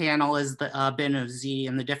each panel is the bin of Z,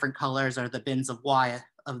 and the different colors are the bins of Y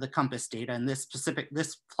of the COMPASS data. And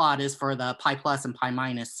this plot is for the pi plus and pi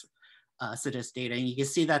minus CITES data. And you can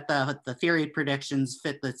see that the theory predictions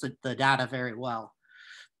fit the data very well.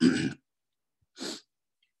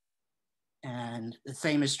 And the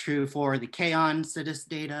same is true for the kaon CITES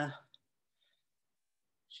data,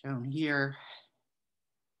 shown here,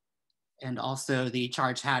 and also the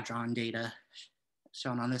charged hadron data,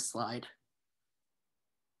 shown on this slide.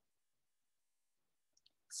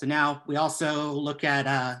 So now we also look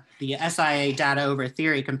at the SIA data over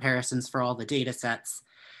theory comparisons for all the data sets.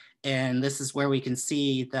 And this is where we can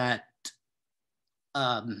see that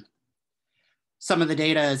some of the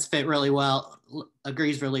data is fit really well,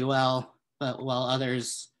 agrees really well, but while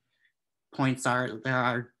others there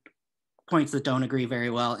are points that don't agree very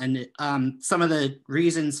well. And some of the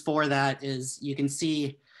reasons for that is you can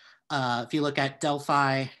see if you look at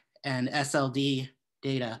Delphi and SLD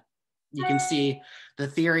data, you can see the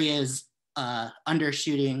theory is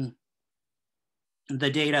undershooting the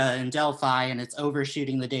data in Delphi and it's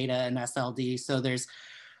overshooting the data in SLD. So there's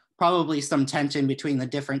probably some tension between the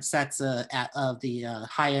different sets of the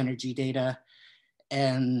high energy data.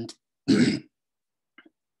 And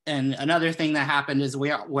and another thing that happened is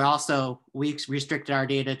we restricted our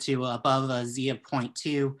data to above a Z of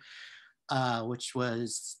 0.2, which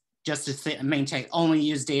was just to only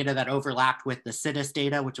use data that overlapped with the CITES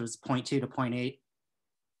data, which was 0.2 to 0.8.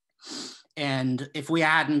 And if we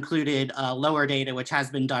had included lower data, which has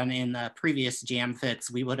been done in the previous JAM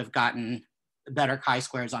fits, we would have gotten better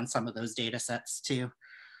chi-squares on some of those data sets too.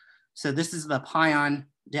 So this is the pion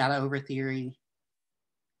data over theory.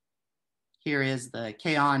 Here is the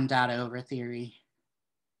kaon data over theory.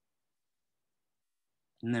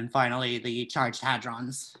 And then finally, the charged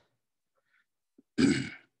hadrons.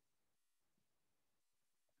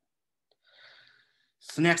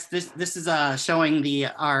 So next, this is showing the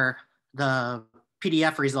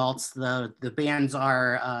PDF results. The bands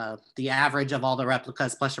are the average of all the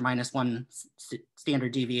replicas plus or minus 1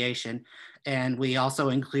 standard deviation. And we also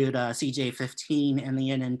include CJ15 and the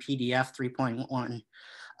NNPDF 3.1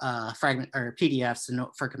 fragment or PDFs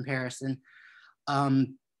for comparison. For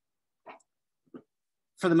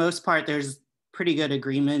the most part, there's pretty good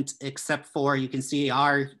agreement, except for you can see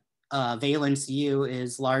our valence U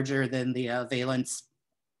is larger than the valence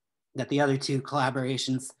that the other two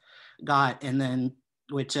collaborations got, and then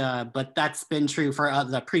but that's been true for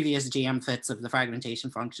the previous JAM fits of the fragmentation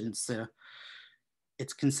functions. So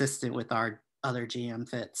it's consistent with our other GM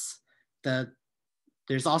fits.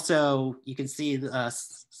 There's also, you can see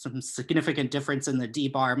some significant difference in the D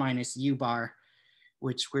bar minus U bar,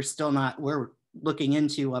 which we're looking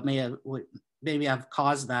into what maybe have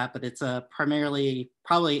caused that, but it's probably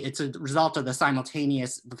it's a result of the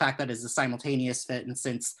fact that it's a simultaneous fit. And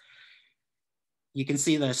since you can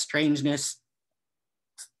see the strangeness,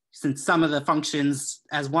 since some of the functions,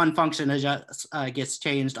 as one function gets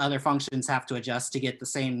changed, other functions have to adjust to get the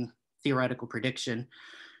same theoretical prediction.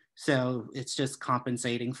 So it's just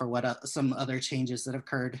compensating for what some other changes that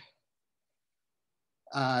occurred.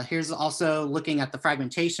 Here's also looking at the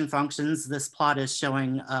fragmentation functions. This plot is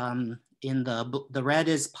showing in the red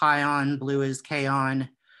is pion, blue is kaon.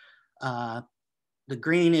 The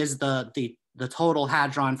green is the total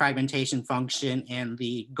hadron fragmentation function, and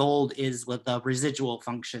the gold is with the residual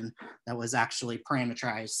function that was actually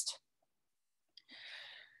parametrized.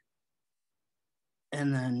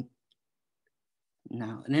 And then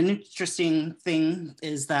now, an interesting thing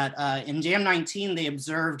is that in JM19, they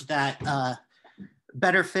observed that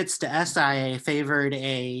better fits to SIA favored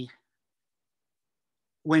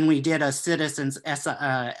when we did a CITIS and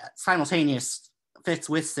simultaneous fits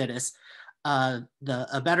with CITIS, a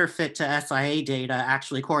better fit to SIA data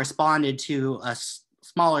actually corresponded to a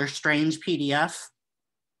smaller strange PDF.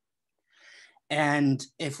 And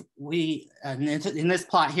if in this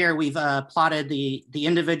plot here, we've plotted the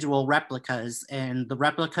individual replicas, and the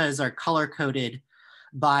replicas are color coded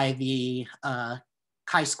by the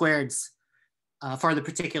chi-squareds for the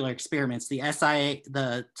particular experiments. The SIA,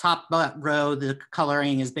 the top row, the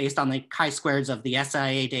coloring is based on the chi-squareds of the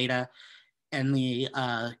SIA data, and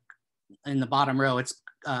in the bottom row, it's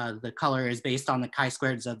the color is based on the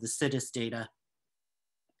chi-squareds of the CITIS data.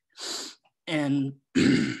 And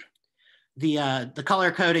the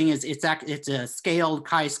color coding is it's a scaled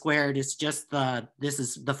chi-squared. It's just this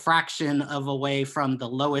is the fraction of away from the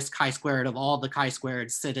lowest chi-squared of all the chi-squared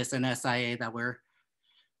CITIS and SIA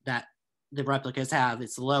that the replicas have.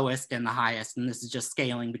 It's the lowest and the highest, and this is just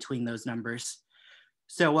scaling between those numbers.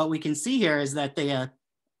 So what we can see here is that the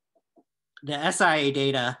SIA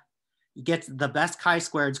data gets the best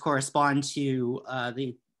chi-squareds correspond to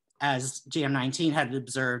as JM19 had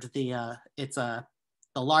observed, it's the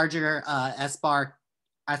larger S bar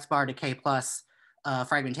to K plus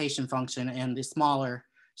fragmentation function and the smaller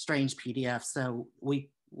strange PDF. So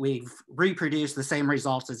we've reproduced the same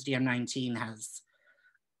results as JM19 has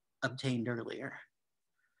obtained earlier.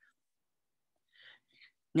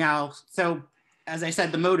 Now, so as I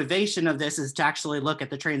said, the motivation of this is to actually look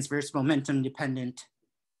at the transverse momentum dependent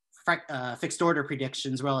fixed order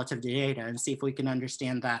predictions relative to data and see if we can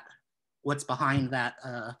understand what's behind that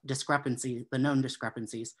discrepancy, the known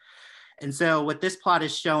discrepancies. And so what this plot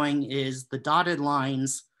is showing is the dotted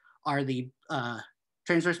lines are the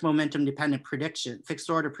transverse momentum dependent fixed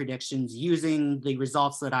order predictions using the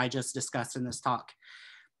results that I just discussed in this talk.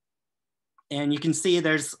 And you can see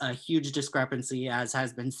there's a huge discrepancy, as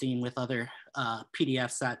has been seen with other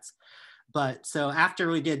PDF sets. But so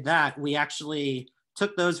after we did that, we actually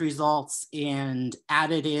took those results and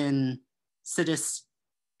added in CITIS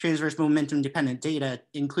transverse momentum dependent data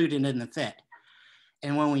included in the fit.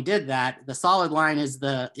 And when we did that, the solid line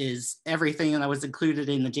is everything that was included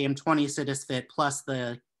in the JM20 CITIS fit plus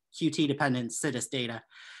the QT dependent CITIS data.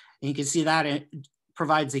 And you can see that it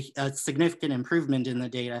provides a significant improvement in the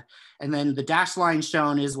data. And then the dashed line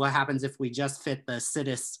shown is what happens if we just fit the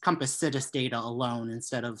COMPASS CITIS data alone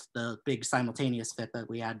instead of the big simultaneous fit that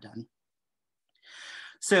we had done.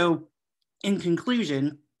 So in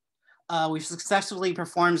conclusion, we've successfully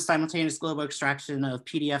performed simultaneous global extraction of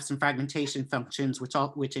PDFs and fragmentation functions,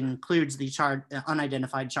 which includes the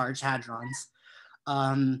unidentified charged hadrons.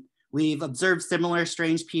 We've observed similar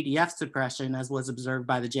strange PDF suppression as was observed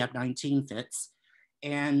by the JM19 fits.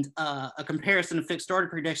 And a comparison of fixed order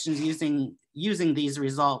predictions using these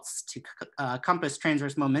results to compass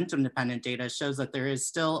transverse momentum dependent data shows that there is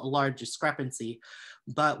still a large discrepancy,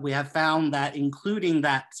 but we have found that including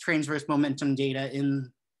that transverse momentum data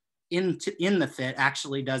in the fit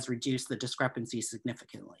actually does reduce the discrepancy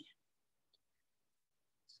significantly.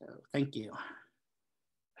 So thank you.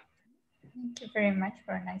 Thank you very much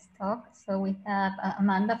for a nice talk. So we have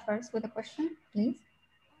Amanda first with a question, please.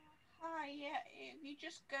 Hi, yeah, if you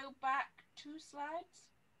just go back 2 slides.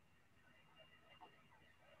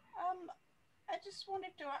 I just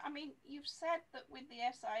wanted to, I mean, you've said that with the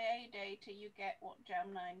SIA data, you get what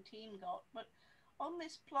JM19 got, but on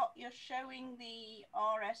this plot, you're showing the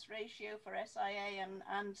RS ratio for SIA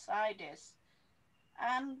and CITIS.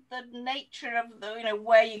 And the nature of the,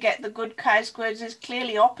 where you get the good chi-squareds is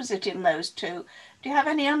clearly opposite in those two. Do you have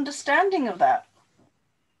any understanding of that?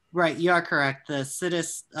 Right, you are correct. The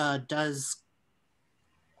sidus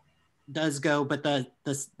does go, but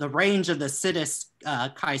the range of the sidus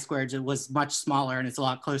chi-squareds was much smaller, and it's a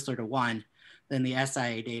lot closer to 1 than the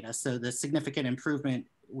SIA data. So the significant improvement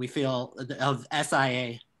we feel of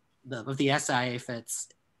SIA, of the SIA fits,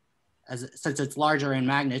 since it's larger in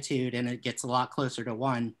magnitude and it gets a lot closer to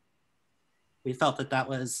 1, we felt that that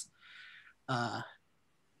was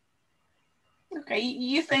okay,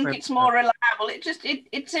 you think it's more reliable.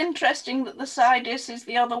 It's interesting that the sidus is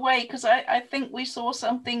the other way, because I think we saw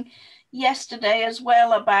something yesterday as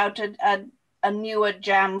well about a newer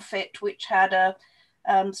jam fit which had a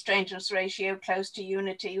strangeness ratio close to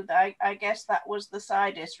unity. I guess that was the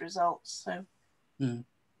sidus results. So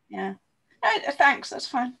yeah, thanks, that's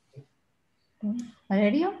fine.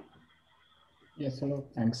 Valerio? Yes, hello,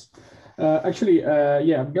 thanks.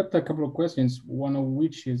 Yeah, I've got a couple of questions, one of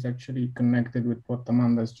which is actually connected with what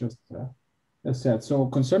Amanda's just said. So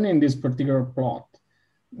concerning this particular plot,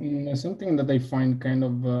 something that I find kind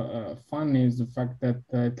of fun is the fact that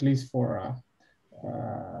at least for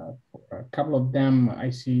a couple of them,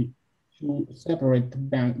 I see 2 separate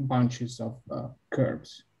bunches of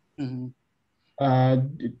curves. Mm-hmm.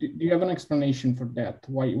 Do you have an explanation for that?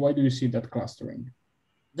 Why do you see that clustering?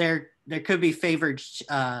 There could be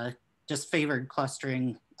just favored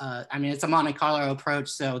clustering. I mean, it's a Monte Carlo approach,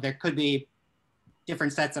 so there could be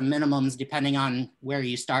different sets of minimums depending on where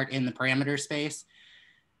you start in the parameter space.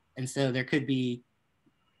 And so there could be,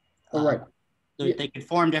 all right. They could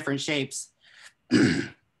form different shapes.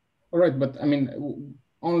 All right, but I mean,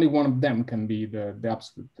 only one of them can be the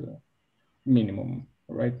absolute minimum,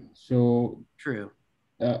 right? So true.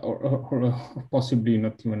 Or possibly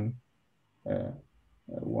not even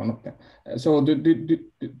one of them. So do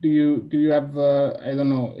you have I don't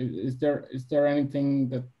know, is there anything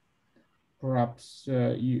that perhaps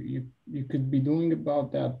you could be doing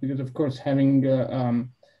about that? Because of course having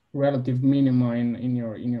relative minima in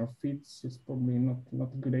your fits is probably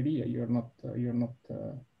not a good idea. You're not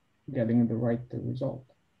getting the right result.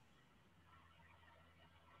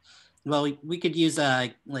 Well, we could use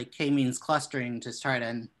like k-means clustering to try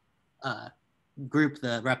to group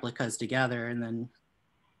the replicas together, and then,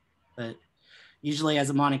 but usually as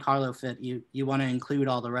a Monte Carlo fit, you want to include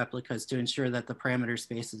all the replicas to ensure that the parameter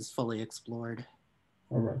space is fully explored.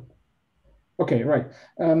 All right. Okay, right.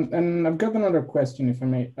 And I've got another question, if I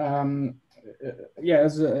may. Yeah,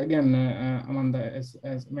 again, Amanda,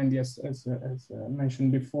 as Mandy has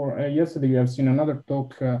mentioned before, yesterday you have seen another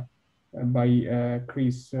talk by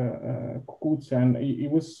Chris Kukutsa, and it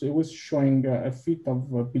was showing a fit of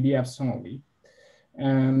PDFs only.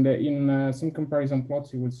 And in some comparison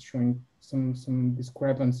plots, it was showing some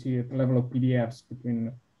discrepancy at the level of PDFs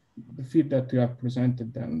between the fit that you have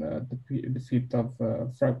presented and the fit of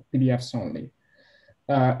PDFs only.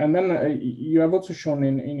 And then you have also shown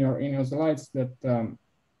in your slides that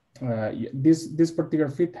this particular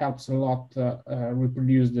fit helps a lot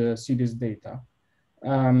reproduce the CDS data.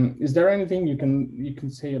 Is there anything you can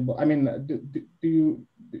say about? I mean, did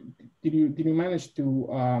you manage to?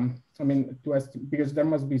 I mean, because there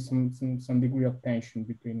must be some degree of tension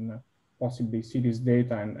between possibly CDS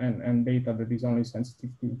data and data that is only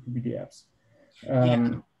sensitive to PDFs.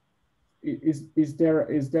 Is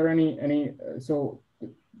there any so?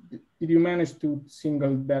 Did you manage to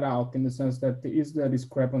single that out in the sense that is the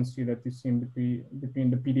discrepancy that is seen between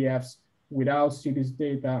the PDFs without CDS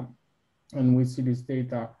data and with CDS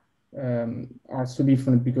data are so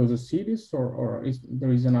different because of CDS, or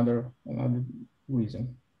there is another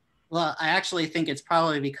reason? Well, I actually think it's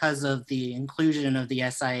probably because of the inclusion of the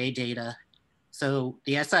SIA data. So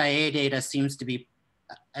the SIA data seems to be,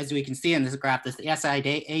 as we can see in this graph, the SIA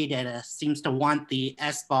data seems to want the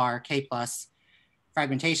S-bar K plus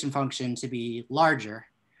fragmentation function to be larger.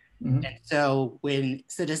 Mm-hmm. And so when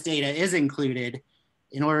CIDS data is included,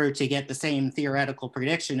 in order to get the same theoretical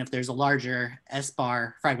prediction, if there's a larger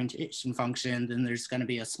S-bar fragmentation function, then there's going to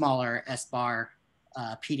be a smaller S-bar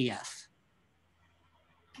PDF.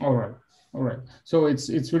 All right. So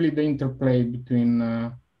it's really the interplay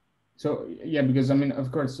between. So yeah, because I mean,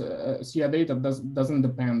 of course, SIA data doesn't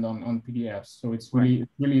depend on PDFs. So it's really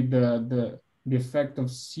the effect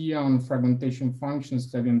of SIA on fragmentation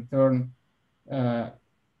functions that in turn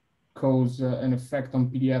cause an effect on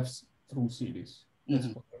PDFs through CDS. That's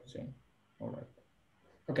what I'm saying. All right.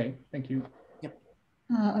 Okay, thank you. Yep.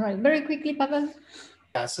 All right, very quickly, Pavel.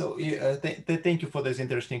 Yeah, so thank you for this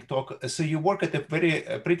interesting talk. So you work at a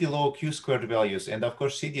pretty low Q-squared values, and of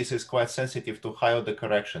course CDS is quite sensitive to high order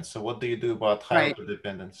corrections. So what do you do about high order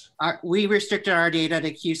dependence? We restricted our data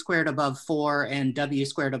to Q-squared above 4 and W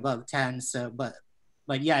squared above 10. So, but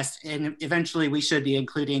But yes, and eventually we should be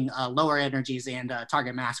including lower energies and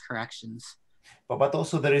target mass corrections. But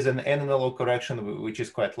also there is an N-analog correction, which is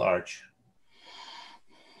quite large.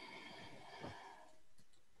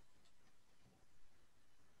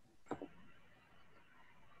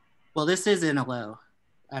 Well, this is in a low.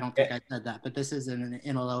 I don't think I said that, but this is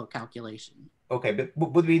in a low calculation. Okay, but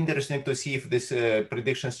would be interesting to see if this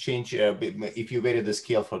predictions change if you vary the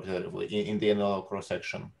scale, for example, in the analog cross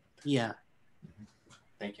section. Yeah.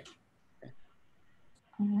 Thank you.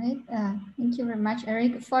 All right, thank you very much,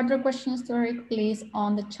 Eric. Further questions to Eric, please,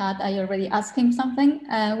 on the chat. I already asked him something.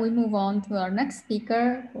 We move on to our next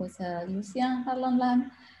speaker, who's Lucian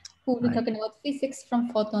Harland-Lang, who will be talking about physics from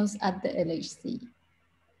photons at the LHC. Is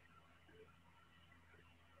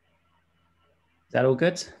that all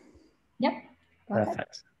good? Yep.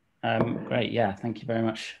 Perfect. Great. Yeah. Thank you very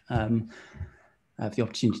much for the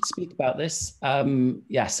opportunity to speak about this.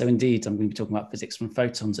 Yeah. So indeed, I'm going to be talking about physics from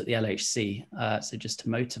photons at the LHC. So just to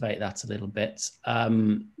motivate that a little bit.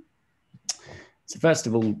 So first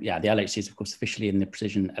of all, yeah, the LHC is of course officially in the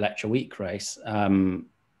Precision Electra Week race, and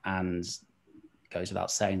it goes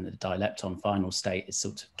without saying that the dilepton final state is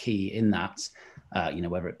sort of key in that. You know,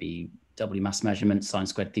 whether it be W mass measurement, sine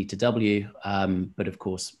squared theta W, but of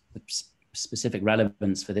course, the specific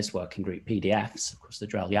relevance for this working group, PDFs, of course, the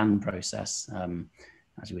Drell-Yan process,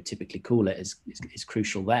 as you would typically call it, is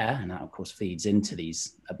crucial there. And that, of course, feeds into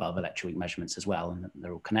these above electroweak measurements as well, and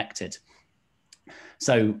they're all connected.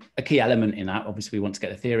 So a key element in that, obviously, we want to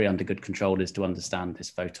get the theory under good control is to understand this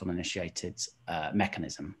photon-initiated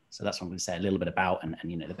mechanism. So that's what I'm going to say a little bit about. And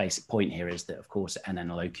you know, the basic point here is that, of course,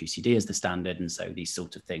 NNLO QCD is the standard. And so these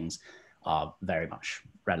sort of things are very much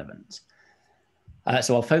relevant.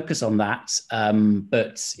 So I'll focus on that.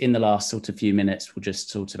 But in the last sort of few minutes, we'll just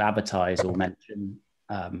sort of advertise or mention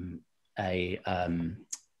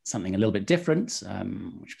something a little bit different,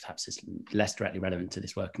 which perhaps is less directly relevant to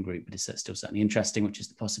this working group, but is still certainly interesting, which is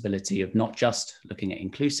the possibility of not just looking at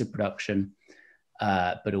inclusive production,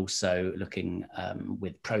 but also looking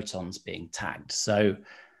with protons being tagged. So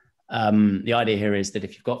the idea here is that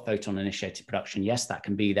if you've got photon initiated production, yes, that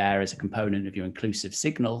can be there as a component of your inclusive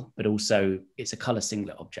signal, but also it's a color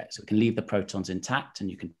singlet object. So it can leave the protons intact and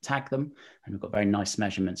you can tag them. And we've got very nice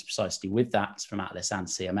measurements precisely with that from Atlas and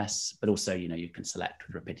CMS, but also, you know, you can select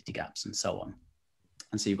with rapidity gaps and so on.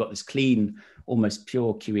 And so you've got this clean, almost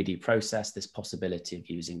pure QED process, this possibility of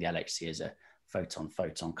using the LHC as a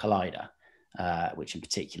photon-photon collider, which in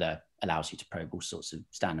particular allows you to probe all sorts of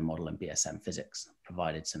standard model and BSM physics,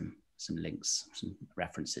 provided some links, some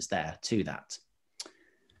references there to that.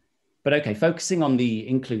 But okay, focusing on the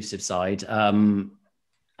inclusive side and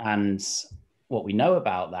what we know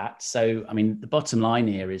about that. So, I mean, the bottom line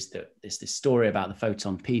here is that this story about the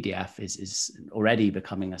photon PDF is already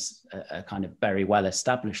becoming a kind of very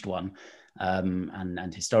well-established one.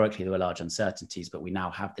 And historically there were large uncertainties, but we now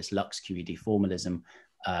have this Lux QED formalism,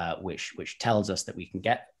 which tells us that we can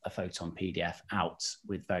get a photon PDF out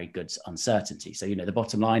with very good uncertainty. So, you know, the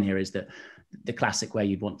bottom line here is that the classic way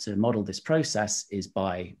you'd want to model this process is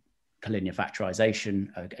by collinear factorization,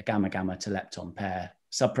 a gamma-gamma to lepton pair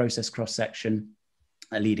subprocess cross-section.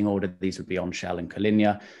 A leading order, these would be on-shell and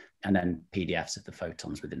collinear, and then PDFs of the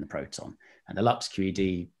photons within the proton. And the Lux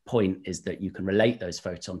QED point is that you can relate those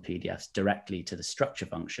photon PDFs directly to the structure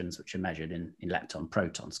functions, which are measured in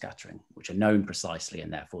lepton-proton scattering, which are known precisely,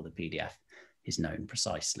 and therefore the PDF is known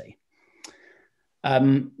precisely.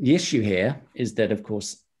 The issue here is that, of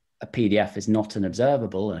course, a PDF is not an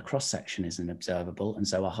observable and a cross-section is an observable. And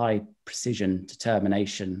so a high precision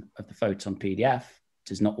determination of the photon PDF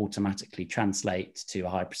does not automatically translate to a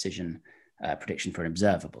high precision prediction for an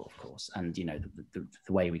observable, of course. And, you know,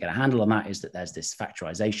 the way we get a handle on that is that there's this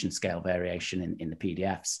factorization scale variation in the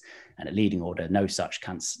PDFs, and at leading order, no such,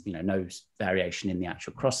 no variation in the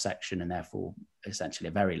actual cross-section, and therefore essentially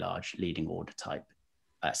a very large leading order type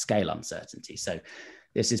scale uncertainty. So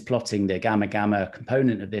this is plotting the gamma-gamma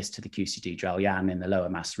component of this to the QCD Drell-Yan in the lower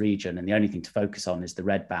mass region. And the only thing to focus on is the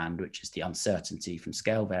red band, which is the uncertainty from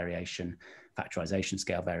scale variation, factorization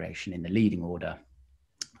scale variation in the leading order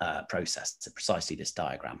process. So precisely this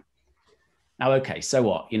diagram. Now, okay, so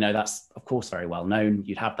what? You know, that's of course very well known.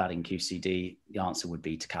 You'd have that in QCD. The answer would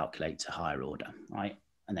be to calculate to higher order, right?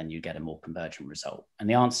 And then you get a more convergent result. And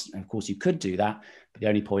the answer, of course, you could do that. But the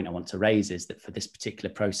only point I want to raise is that for this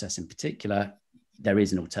particular process in particular, there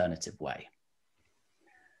is an alternative way.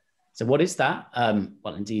 So what is that?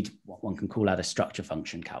 Well, indeed, what one can call that a structure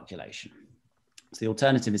function calculation. So the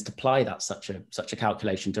alternative is to apply that such a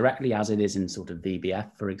calculation directly as it is in sort of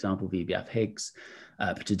VBF, for example, VBF Higgs,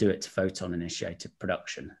 but to do it to photon initiated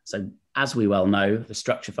production. So as we well know, the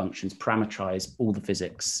structure functions parameterize all the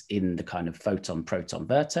physics in the kind of photon-proton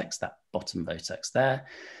vertex, that bottom vertex there.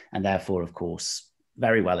 And therefore, of course,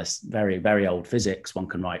 very old physics, one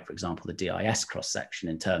can write, for example, the DIS cross-section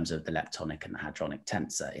in terms of the leptonic and the hadronic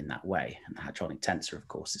tensor in that way. And the hadronic tensor, of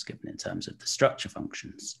course, is given in terms of the structure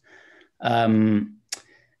functions.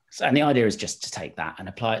 And the idea is just to take that and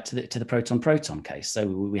apply it to the proton-proton case. So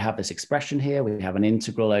we have this expression here, we have an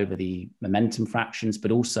integral over the momentum fractions,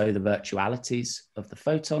 but also the virtualities of the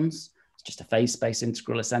photons. It's just a phase space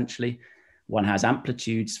integral, essentially. One has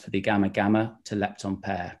amplitudes for the gamma-gamma to lepton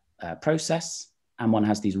pair process, and one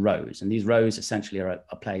has these rows. And these rows essentially are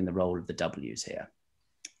playing the role of the W's here.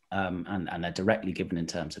 And they're directly given in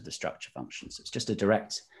terms of the structure functions. It's just a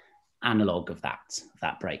direct analog of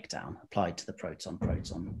that breakdown applied to the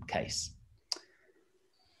proton-proton case.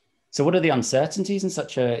 So what are the uncertainties in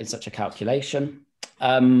such a calculation?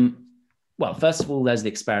 Well, first of all, there's the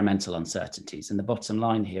experimental uncertainties. And the bottom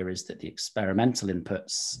line here is that the experimental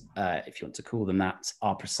inputs, if you want to call them that,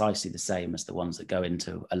 are precisely the same as the ones that go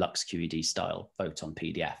into a LuxQED style photon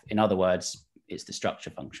PDF. In other words, it's the structure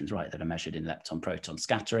functions, right, that are measured in lepton-proton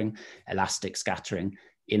scattering, elastic scattering,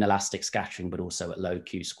 inelastic scattering, but also at low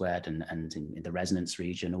Q squared and in the resonance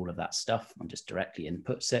region, all of that stuff. One just directly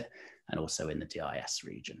inputs it, and also in the DIS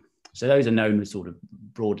region. So those are known with sort of,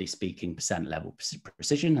 broadly speaking, percent level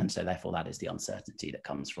precision. And so therefore that is the uncertainty that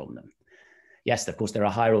comes from them. Yes, of course, there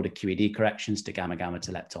are higher order QED corrections to gamma-gamma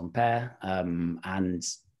to lepton pair, and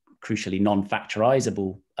crucially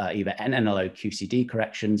non-factorizable either NLO QCD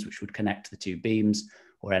corrections, which would connect the two beams,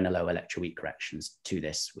 or NLO electroweak corrections to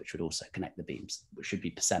this, which would also connect the beams, which should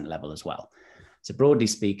be percent level as well. So broadly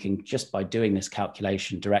speaking, just by doing this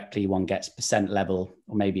calculation directly, one gets percent level,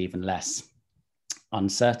 or maybe even less,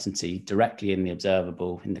 uncertainty directly in the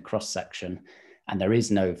observable, in the cross-section, and there is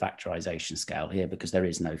no factorization scale here because there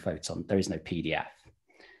is no photon, there is no PDF.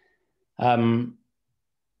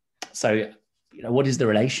 So, you know, what is the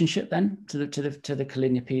relationship then to the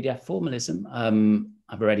collinear PDF formalism?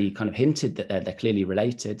 I've already kind of hinted that they're clearly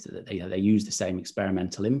related, that they use the same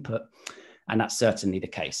experimental input, and that's certainly the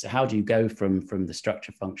case. So how do you go from the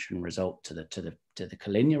structure function result to the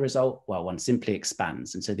collinear result? Well, one simply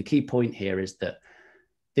expands. And so the key point here is that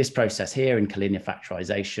this process here in collinear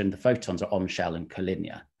factorization, the photons are on shell and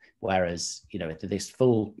collinear, whereas, you know, this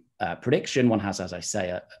full prediction, one has, as I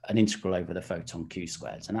say, an integral over the photon Q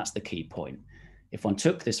squared, and that's the key point. If one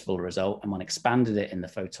took this full result and one expanded it in the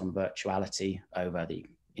photon virtuality over the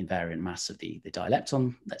invariant mass of the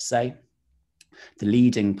dilepton, let's say, the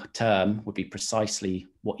leading term would be precisely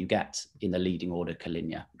what you get in the leading order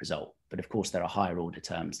collinear result. But of course, there are higher order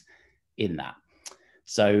terms in that.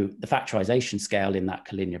 So the factorization scale in that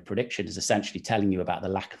collinear prediction is essentially telling you about the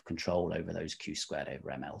lack of control over those Q squared over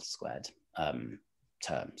ML squared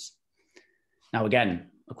terms. Now, again,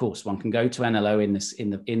 of course, one can go to NLO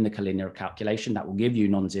in the collinear calculation. That will give you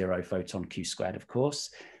non-zero photon Q squared, of course,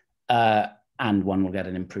 and one will get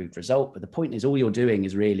an improved result. But the point is, all you're doing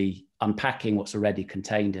is really unpacking what's already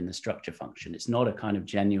contained in the structure function. It's not a kind of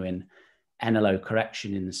genuine NLO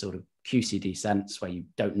correction in the sort of QCD sense where you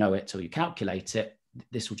don't know it till you calculate it.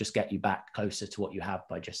 This will just get you back closer to what you have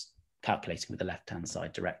by just calculating with the left-hand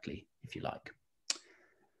side directly, if you like.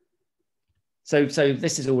 So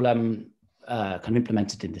this is all kind of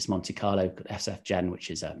implemented in this Monte Carlo SFGen, which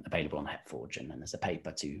is available on HepForge, and there's a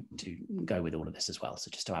paper to go with all of this as well. So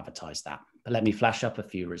just to advertise that. But let me flash up a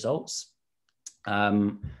few results.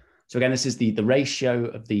 So again, this is the ratio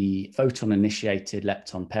of the photon-initiated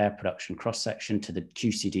lepton pair production cross-section to the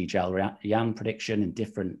QCD gel-Yan prediction in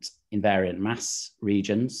different invariant mass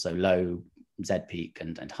regions, so low, Z peak,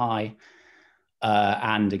 and high.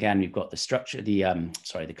 And again, we've got the structure, the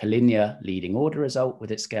collinear leading order result with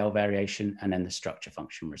its scale variation, and then the structure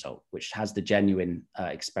function result, which has the genuine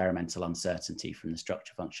experimental uncertainty from the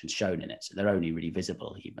structure functions shown in it. So they're only really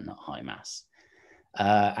visible even at high mass.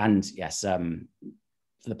 And yes,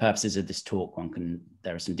 for the purposes of this talk,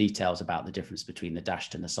 there are some details about the difference between the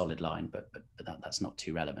dashed and the solid line, but that's not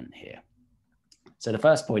too relevant here. So the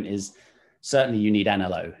first point is certainly you need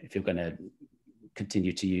NLO if you're going to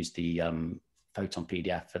continue to use the photon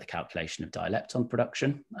PDF for the calculation of dilepton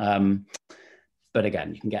production. But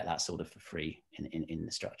again, you can get that sort of for free in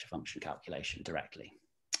the structure function calculation directly.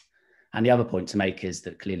 And the other point to make is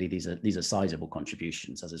that clearly these are sizable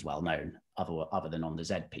contributions, as is well known, other than on the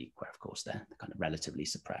Z peak, where of course they're kind of relatively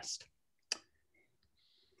suppressed.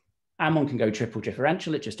 And one can go triple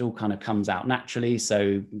differential. It just all kind of comes out naturally.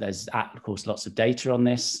 So there's, of course, lots of data on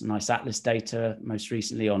this, nice atlas data, most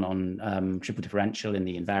recently on triple differential in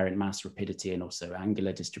the invariant mass, rapidity, and also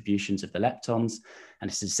angular distributions of the leptons. And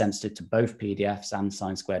this is sensitive to both PDFs and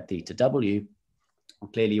sine squared theta W.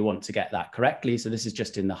 And clearly you want to get that correctly. So this is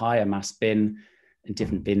just in the higher mass bin, in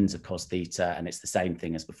different bins of cos theta, and it's the same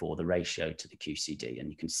thing as before, the ratio to the QCD.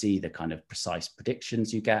 And you can see the kind of precise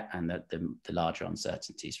predictions you get and the larger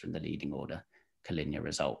uncertainties from the leading order collinear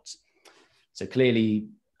results. So clearly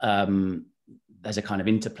there's a kind of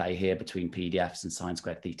interplay here between PDFs and sine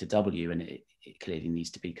squared theta W, and it clearly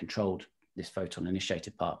needs to be controlled. This photon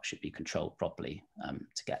initiated part should be controlled properly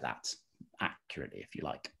to get that accurately, if you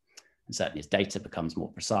like. And certainly as data becomes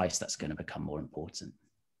more precise, that's going to become more important.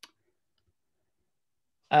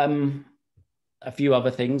 A few other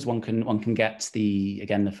things, one can get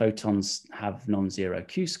the photons have non-zero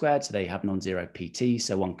Q squared, so they have non-zero PT,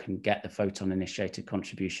 so one can get the photon initiated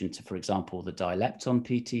contribution to, for example, the dilepton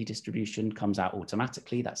PT distribution comes out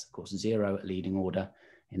automatically. That's of course 0 at leading order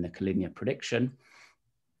in the collinear prediction.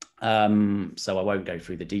 So I won't go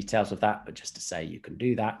through the details of that, but just to say you can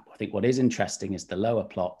do that. I think what is interesting is the lower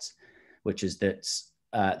plot, which is that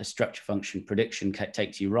the structure function prediction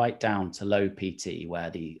takes you right down to low PT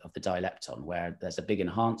of the dilepton, where there's a big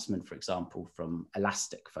enhancement, for example, from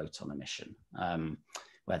elastic photon emission,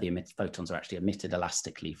 where the photons are actually emitted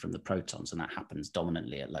elastically from the protons, and that happens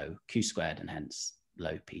dominantly at low Q squared and hence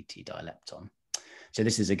low PT dilepton. So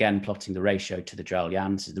this is again plotting the ratio to the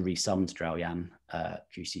Drell-Yan, this is the resummed Drell-Yan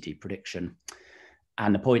QCD prediction.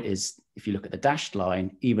 And the point is, if you look at the dashed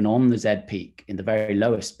line, even on the Z peak in the very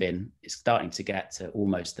lowest bin, it's starting to get to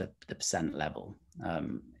almost the percent level,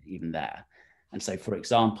 even there. And so, for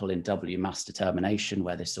example, in W mass determination,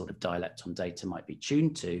 where this sort of dilepton data might be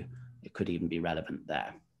tuned to, it could even be relevant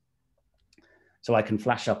there. So I can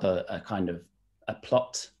flash up a kind of a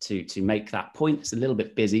plot to make that point. It's a little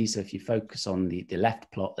bit busy. So if you focus on the left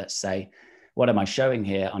plot, let's say, what am I showing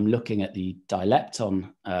here? I'm looking at the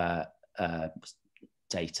dilepton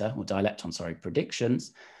data, or dilepton, sorry,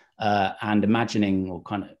 predictions, and imagining or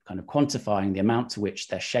kind of quantifying the amount to which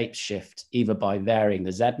their shapes shift, either by varying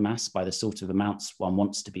the Z mass by the sort of amounts one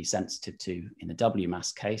wants to be sensitive to in the W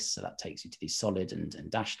mass case. So that takes you to these solid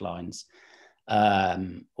and dashed lines,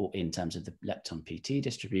 or in terms of the lepton PT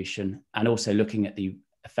distribution, and also looking at the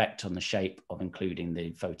effect on the shape of including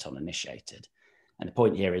the photon initiated. And the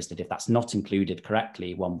point here is that if that's not included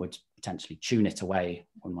correctly, one would potentially tune it away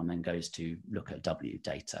when one then goes to look at W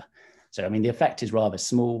data. So, I mean, the effect is rather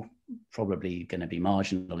small, probably going to be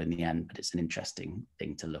marginal in the end, but it's an interesting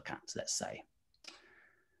thing to look at, let's say.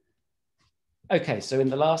 Okay, so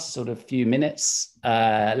in the last sort of few minutes,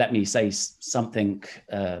 let me say something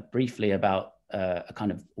briefly about a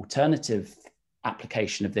kind of alternative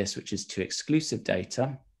application of this, which is to exclusive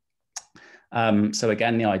data. So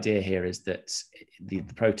again, the idea here is that the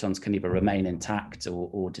protons can either remain intact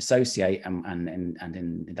or dissociate, and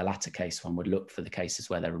in the latter case, one would look for the cases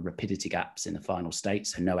where there are rapidity gaps in the final state,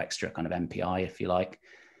 so no extra kind of MPI, if you like.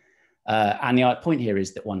 And the point here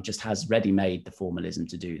is that one just has ready-made the formalism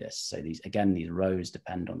to do this. So these rows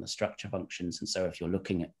depend on the structure functions, and so if you're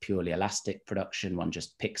looking at purely elastic production, one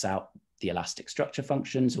just picks out the elastic structure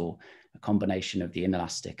functions, or a combination of the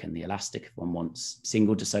inelastic and the elastic if one wants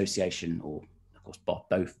single dissociation, or of course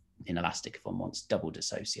both inelastic if one wants double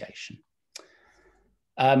dissociation.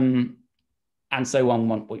 And so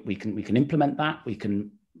we can implement that. We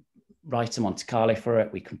can write a Monte Carlo for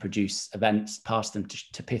it. We can produce events, pass them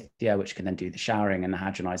to Pythia, which can then do the showering and the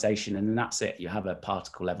hadronization, and then that's it. You have a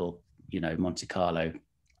particle level, Monte Carlo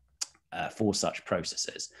for such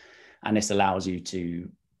processes, and this allows you to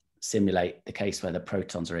simulate the case where the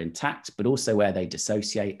protons are intact, but also where they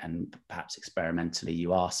dissociate, and perhaps experimentally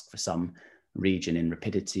you ask for some region in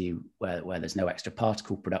rapidity where there's no extra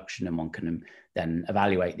particle production, and one can then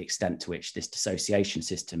evaluate the extent to which this dissociation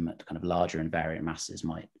system at kind of larger invariant masses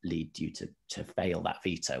might lead you to fail that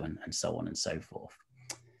veto, and so on and so forth.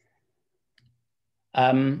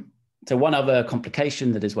 So one other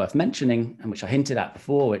complication that is worth mentioning, and which I hinted at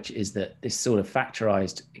before, which is that this sort of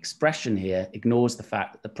factorized expression here ignores the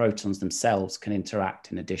fact that the protons themselves can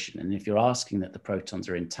interact in addition. And if you're asking that the protons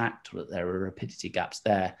are intact, or that there are rapidity gaps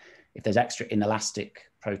there, if there's extra inelastic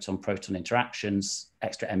proton-proton interactions,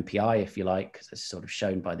 extra MPI, if you like, as is sort of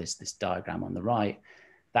shown by this diagram on the right,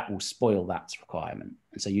 that will spoil that requirement.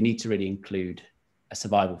 And so you need to really include a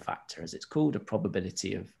survival factor, as it's called, a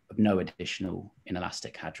probability of no additional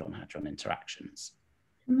inelastic hadron-hadron interactions.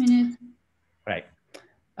 2 minutes. Right.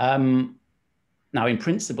 Now, in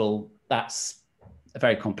principle, that's a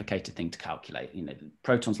very complicated thing to calculate. You know,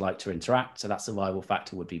 protons like to interact, so that survival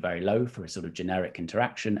factor would be very low for a sort of generic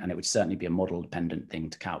interaction, and it would certainly be a model-dependent thing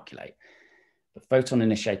to calculate. But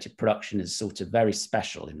photon-initiated production is sort of very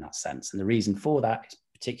special in that sense, and the reason for that, is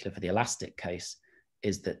particularly for the elastic case,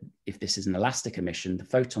 is that if this is an elastic emission, the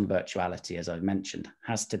photon virtuality, as I mentioned,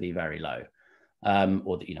 has to be very low,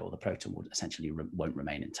 or the proton will essentially won't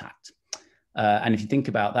remain intact. And if you think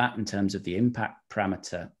about that in terms of the impact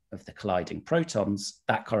parameter of the colliding protons,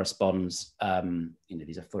 that corresponds,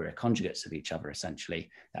 these are Fourier conjugates of each other essentially,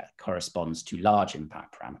 that corresponds to large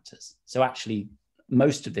impact parameters. So actually,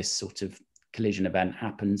 most of this sort of collision event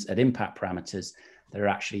happens at impact parameters that are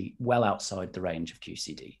actually well outside the range of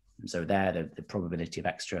QCD. And so there, the probability of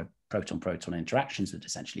extra proton-proton interactions would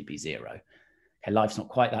essentially be zero. Okay, life's not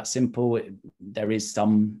quite that simple. There is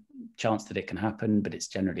some chance that it can happen, but it's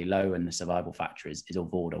generally low, and the survival factor is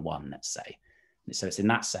of order 1, let's say. So it's in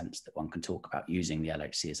that sense that one can talk about using the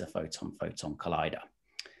LHC as a photon-photon collider.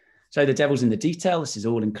 So the devil's in the detail. This is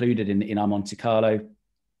all included in our Monte Carlo.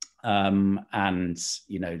 And,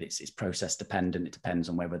 it's process dependent. It depends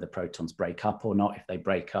on whether the protons break up or not. If they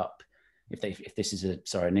break up, if this is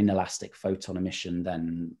an inelastic photon emission,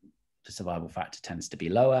 then the survival factor tends to be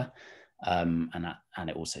lower. And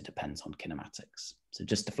it also depends on kinematics. So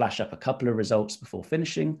just to flash up a couple of results before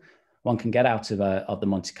finishing, one can get out of the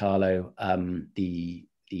Monte Carlo for the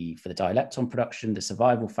dilepton production, the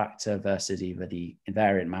survival factor versus either the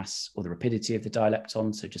invariant mass or the rapidity of the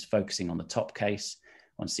dilepton. So just focusing on the top case,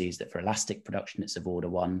 one sees that for elastic production, it's of order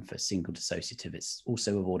 1. For single dissociative, it's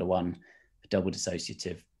also of order 1. For double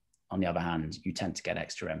dissociative, on the other hand, you tend to get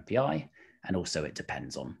extra MPI, and also it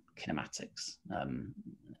depends on kinematics. And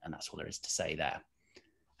that's all there is to say there.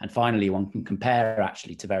 And finally, one can compare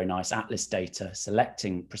actually to very nice Atlas data,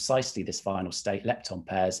 selecting precisely this final state lepton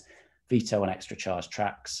pairs, veto on extra charge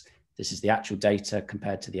tracks. This is the actual data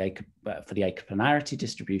compared to for the acoplanarity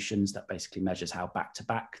distributions. That basically measures how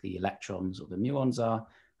back-to-back the electrons or the muons are.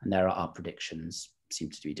 And there our predictions seem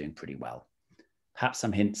to be doing pretty well. Perhaps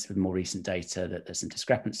some hints with more recent data that there's some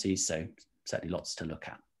discrepancies, so certainly lots to look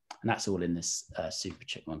at. And that's all in this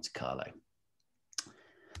Superchick Monte Carlo.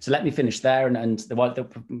 So let me finish there, and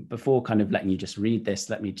before kind of letting you just read this,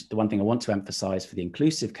 the one thing I want to emphasize for the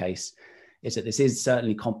inclusive case is that this is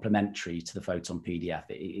certainly complementary to the photon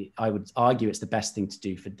PDF. I would argue it's the best thing to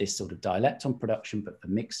do for this sort of dilepton production, but for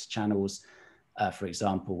mixed channels, for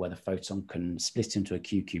example, where the photon can split into a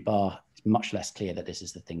QQ bar, it's much less clear that this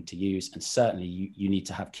is the thing to use. And certainly you need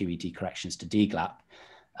to have QED corrections to deglap,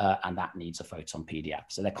 and that needs a photon PDF.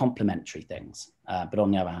 So they're complementary things. But on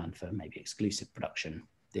the other hand, for maybe exclusive production,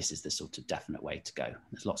 this is the sort of definite way to go.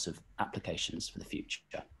 There's lots of applications for the future,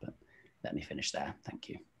 but let me finish there. Thank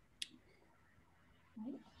you.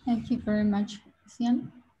 Thank you very much, Lucian.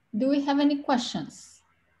 Do we have any questions?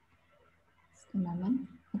 Just a moment.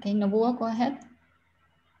 Okay, Nobuo, go ahead.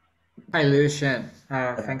 Hi, Lucian.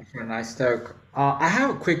 Thanks for a nice talk. I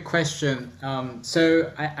have a quick question.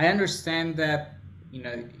 So I understand that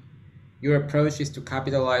your approach is to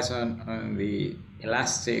capitalize on the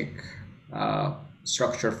elastic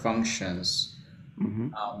structure functions,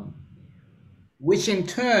 which in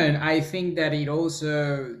turn, I think that it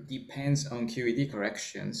also depends on QED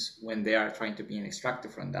corrections when they are trying to be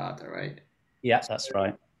extracted from data, right? Yeah, that's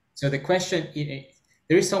right. So the question,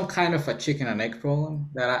 there is some kind of a chicken and egg problem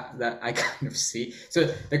that I kind of see.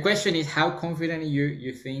 So the question is, how confident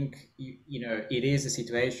you think it is a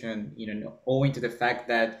situation, owing to the fact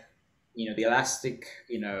that the elastic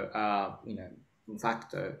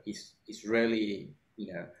factor is really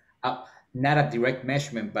not a direct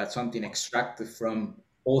measurement, but something extracted from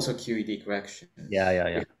also QED correction.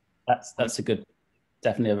 Yeah. That's a good,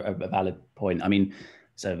 definitely a valid point.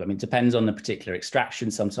 It depends on the particular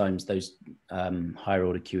extraction. Sometimes those higher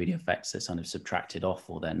order QED effects are kind of subtracted off,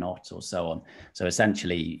 or they're not, or so on. So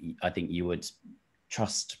essentially, I think you would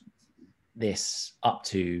trust this up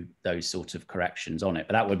to those sort of corrections on it,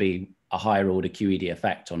 but that would be a higher order QED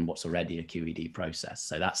effect on what's already a QED process.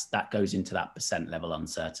 So that goes into that % level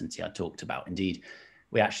uncertainty I talked about. Indeed,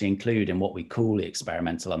 we actually include in what we call the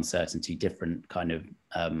experimental uncertainty different kind of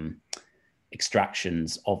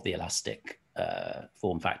extractions of the elastic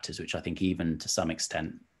form factors, which I think even to some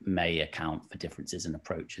extent may account for differences in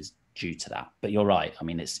approaches due to that. But you're right.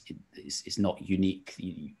 It's not unique.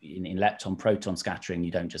 In lepton proton scattering,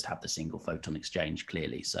 you don't just have the single photon exchange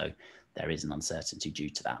clearly. So there is an uncertainty due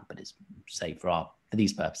to that, but it's, say, for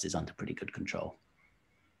these purposes, under pretty good control.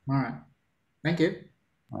 All right. Thank you.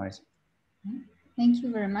 All right. Thank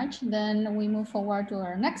you very much. Then we move forward to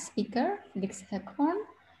our next speaker, Felix Hekhorn,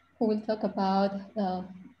 who will talk about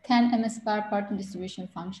Can MSbar Parton distribution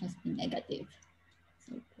functions be negative?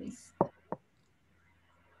 So please.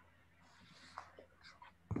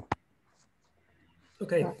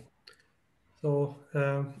 Okay. So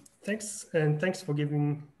thanks for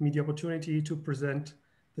giving me the opportunity to present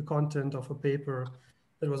the content of a paper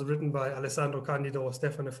that was written by Alessandro Candido,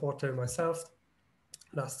 Stefano Forte, and myself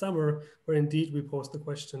last summer, where indeed we posed the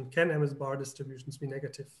question, can MSbar distributions be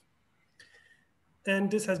negative?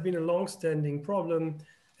 And this has been a long-standing problem,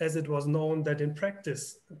 as it was known that in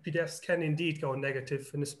practice, PDFs can indeed go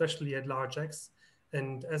negative, and especially at large X.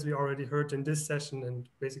 And as we already heard in this session, and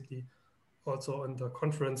basically also in the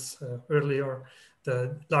conference earlier,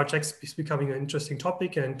 the large X is becoming an interesting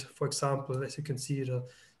topic. And for example, as you can see, the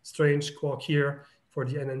strange quark here for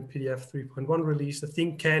the NNPDF 3.1 release, the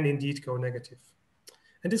thing can indeed go negative.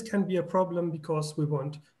 And this can be a problem because we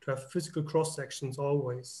want to have physical cross sections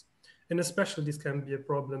always. And especially this can be a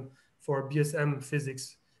problem for BSM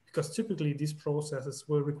physics, because typically these processes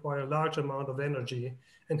will require a large amount of energy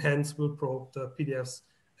and hence will probe the PDFs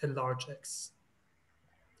at large X.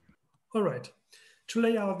 All right, to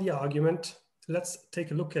lay out the argument, let's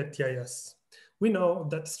take a look at DIS. We know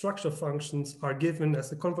that structure functions are given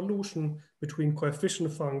as a convolution between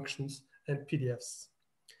coefficient functions and PDFs.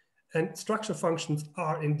 And structure functions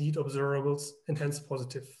are indeed observables and hence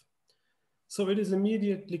positive. So it is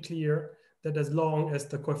immediately clear that as long as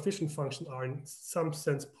the coefficient functions are in some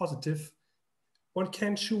sense positive, one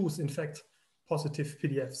can choose, in fact, positive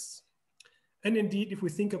PDFs. And indeed, if we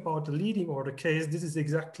think about the leading order case, this is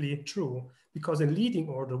exactly true, because in leading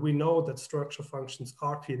order, we know that structure functions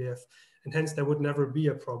are PDF, and hence there would never be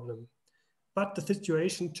a problem. But the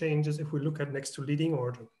situation changes if we look at next to leading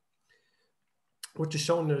order, which is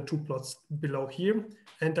shown in the two plots below here.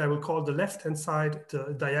 And I will call the left-hand side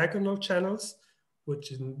the diagonal channels,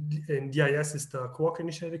 which in DIS is the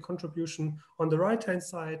quark-initiated contribution. On the right-hand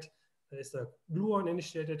side is the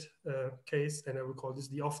gluon-initiated case, and I will call this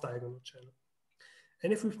the off-diagonal channel.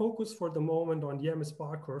 And if we focus for the moment on the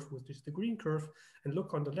MSbar curve, which is the green curve, and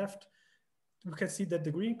look on the left, we can see that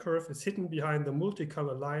the green curve is hidden behind the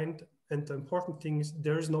multicolor line. And the important thing is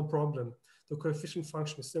there is no problem. The coefficient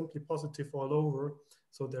function is simply positive all over,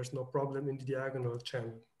 so there's no problem in the diagonal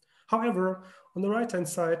channel. However, on the right-hand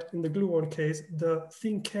side, in the gluon case, the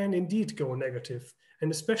thing can indeed go negative,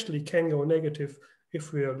 and especially can go negative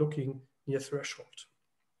if we are looking near threshold.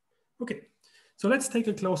 Okay, so let's take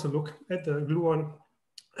a closer look at the gluon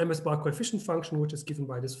MSbar coefficient function, which is given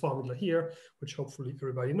by this formula here, which hopefully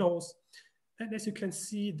everybody knows. And as you can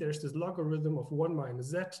see, there's this logarithm of 1 minus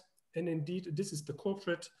z, and indeed this is the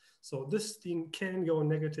culprit. So this thing can go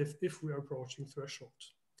negative if we are approaching threshold.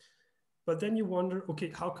 But then you wonder,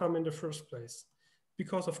 okay, how come in the first place?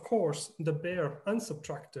 Because of course, the bare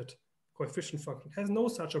unsubtracted coefficient function has no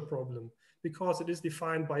such a problem, because it is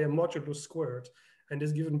defined by a modulus squared and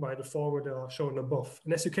is given by the formula shown above.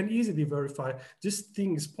 And as you can easily verify, this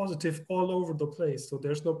thing is positive all over the place, so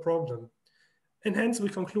there's no problem. And hence we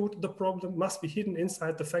conclude the problem must be hidden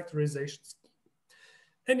inside the factorization scheme.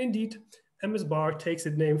 And indeed, MSbar takes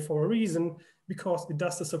its name for a reason, because it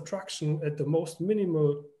does the subtraction at the most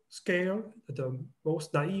minimal scale, at the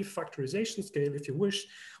most naive factorization scale, if you wish,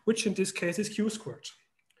 which in this case is q squared.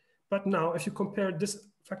 But now if you compare this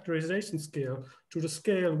factorization scale to the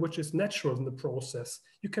scale which is natural in the process,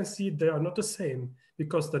 you can see they are not the same,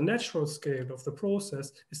 because the natural scale of the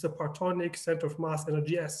process is the Partonic center of mass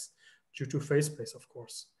energy S, due to phase space, of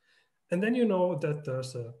course. And then you know that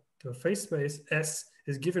there's the phase space S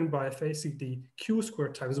is given by basically q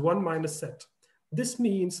squared times 1 minus z. This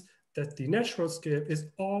means that the natural scale is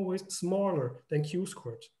always smaller than q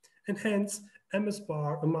squared. And hence,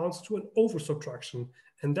 MSbar amounts to an over-subtraction.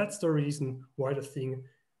 And that's the reason why the thing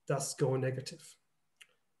does go negative.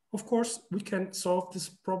 Of course, we can solve this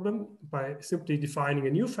problem by simply defining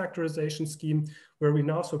a new factorization scheme where we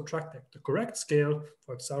now subtract the correct scale,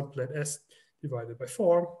 for example, at S divided by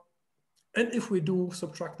 4. And if we do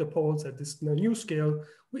subtract the poles at this new scale,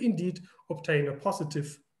 we indeed obtain a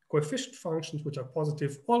positive coefficient functions which are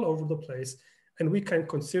positive all over the place. And we can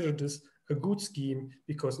consider this a good scheme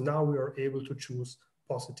because now we are able to choose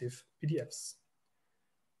positive PDFs.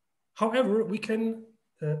 However, we can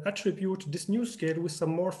attribute this new scale with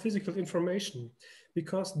some more physical information,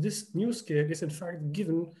 because this new scale is in fact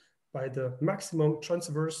given by the maximum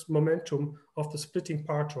transverse momentum of the splitting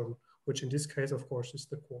parton, which in this case, of course, is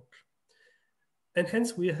the quark. And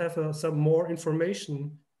hence we have some more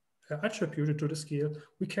information attributed to the scale.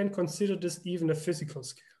 We can consider this even a physical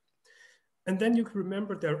scale. And then you can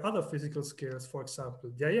remember there are other physical scales, for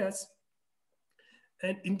example, DIS.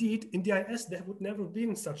 And indeed, in DIS, there would never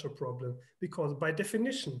been such a problem, because by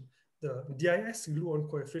definition, the DIS gluon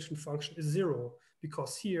coefficient function is 0,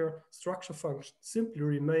 because here structure functions simply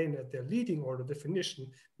remain at their leading order definition,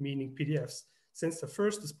 meaning PDFs. Since the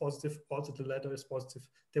first is positive, also the latter is positive.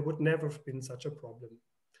 There would never have been such a problem.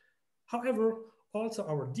 However, also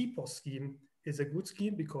our DPOS scheme is a good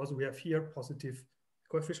scheme because we have here positive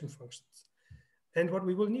coefficient functions. And what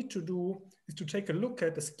we will need to do is to take a look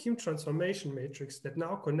at the scheme transformation matrix that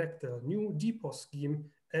now connect the new DPOS scheme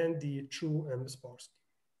and the true MSbar scheme.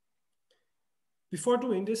 Before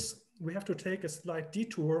doing this, we have to take a slight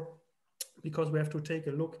detour because we have to take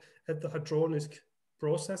a look at the hadronic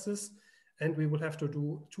processes, and we will have to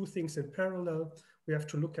do two things in parallel. We have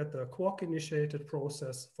to look at the quark-initiated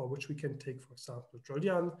process, for which we can take, for example,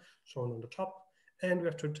 WG1, shown on the top, and we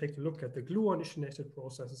have to take a look at the gluon-initiated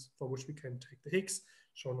processes, for which we can take the Higgs,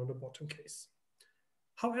 shown on the bottom case.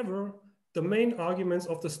 However, the main arguments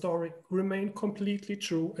of the story remain completely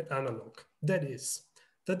true and analog. That is,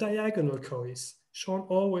 the diagonal case, shown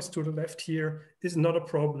always to the left here, is not a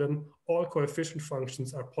problem. All coefficient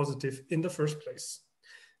functions are positive in the first place.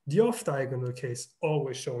 The off-diagonal case,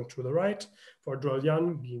 always shown to the right, for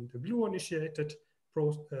WG1 being the gluon-initiated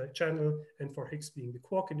channel and for Higgs being the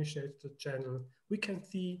quark-initiated channel, we can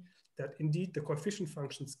see that indeed the coefficient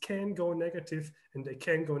functions can go negative, and they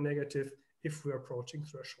can go negative if we're approaching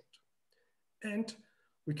threshold. And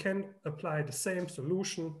we can apply the same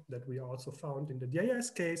solution that we also found in the DIS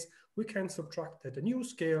case. We can subtract at a new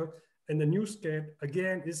scale, and the new scale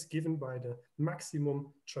again is given by the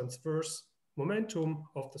maximum transverse momentum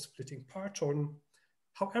of the splitting parton.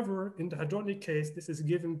 However, in the hadronic case, this is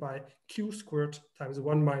given by q squared times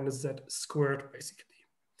 1 minus z squared, basically.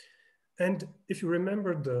 And if you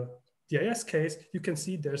remember the DIS case, you can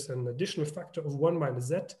see there's an additional factor of 1 minus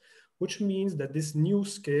z, which means that this new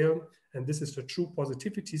scale, and this is the true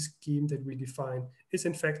positivity scheme that we define, is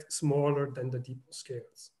in fact smaller than the DPOS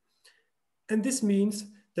scales. And this means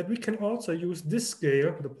that we can also use this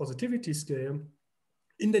scale, the positivity scale,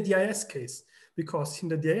 in the DIS case, because in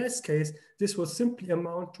the DIS case, this will simply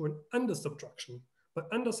amount to an under subtraction, but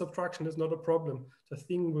under subtraction is not a problem. The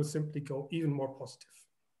thing will simply go even more positive.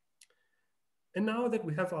 And now that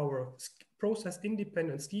we have our process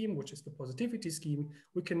independent scheme, which is the positivity scheme,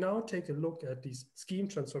 we can now take a look at these scheme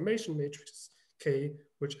transformation matrices K,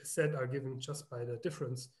 which as said are given just by the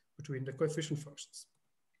difference between the coefficient functions.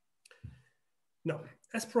 Now,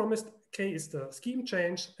 as promised, K is the scheme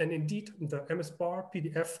change, and indeed the MSbar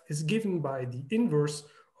PDF is given by the inverse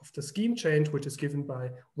of the scheme change, which is given by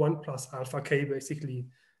 1 plus alpha K basically,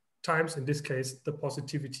 times in this case the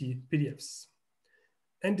positivity PDFs.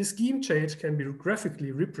 And the scheme change can be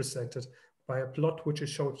graphically represented by a plot which is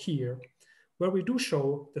shown here, where we do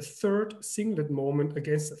show the third singlet moment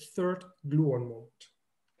against the third gluon moment.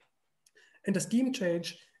 And the scheme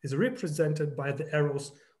change is represented by the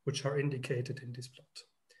arrows which are indicated in this plot.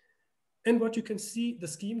 And what you can see the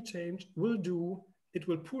scheme change will do, it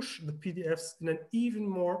will push the PDFs in an even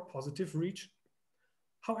more positive region.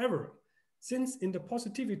 However, since in the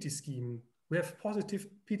positivity scheme, we have positive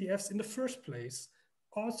PDFs in the first place,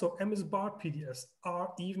 also MSbar PDFs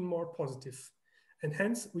are even more positive. And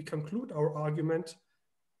hence we conclude our argument,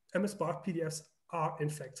 MSbar PDFs are in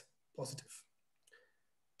fact positive.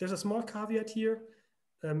 There's a small caveat here.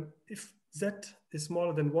 If Z is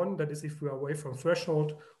smaller than 1, that is if we are away from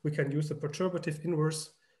threshold, we can use the perturbative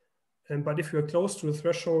inverse. But if we are close to the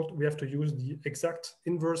threshold, we have to use the exact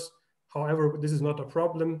inverse. However, this is not a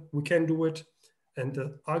problem. We can do it. And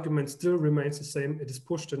the argument still remains the same. It is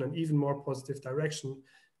pushed in an even more positive direction.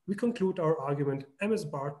 We conclude our argument,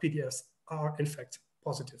 MSbar PDFs are in fact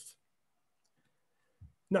positive.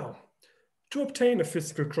 Now, to obtain a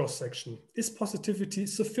physical cross-section, is positivity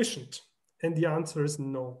sufficient? And the answer is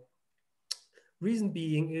no. Reason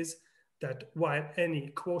being is that while any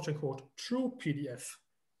quote-unquote true PDF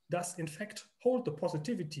does in fact hold the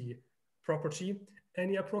positivity property,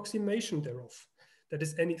 any approximation thereof, that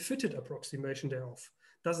is any fitted approximation thereof,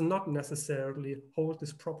 does not necessarily hold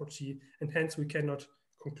this property, and hence we cannot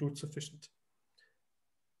conclude sufficient.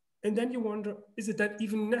 And then you wonder, is it that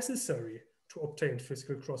even necessary to obtain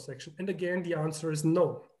physical cross-section? And again, the answer is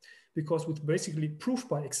no, because with basically proof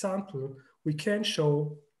by example, we can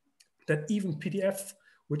show that even PDFs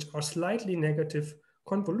which are slightly negative,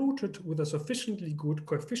 convoluted with a sufficiently good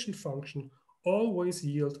coefficient function, always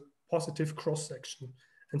yield positive cross-section.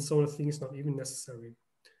 And so the thing is not even necessary.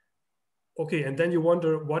 Okay, and then you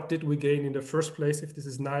wonder, what did we gain in the first place if this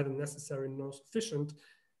is neither necessary nor sufficient?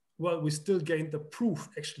 Well, we still gained the proof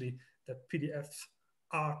actually that PDFs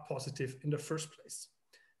are positive in the first place.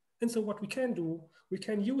 And so what we can do, we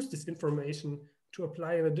can use this information to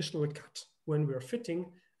apply an additional cut when we're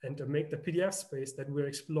fitting, and make the PDF space that we're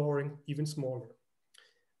exploring even smaller.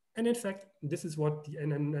 And in fact, this is what the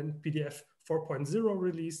NNN PDF 4.0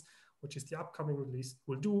 release, which is the upcoming release,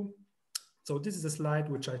 will do. So this is a slide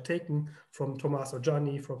which I've taken from Tommaso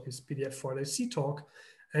Gianni from his PDF 4LHC talk.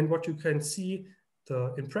 And what you can see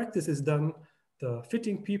in practice is done. The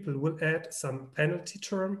fitting people will add some penalty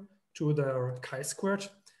term to their chi-squared.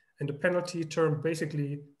 And the penalty term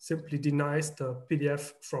basically simply denies the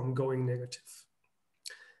PDF from going negative.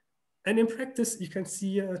 And in practice, you can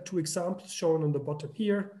see two examples shown on the bottom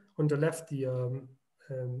here. On the left, the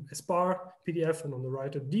SBAR PDF, and on the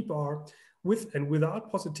right, a DBAR, with and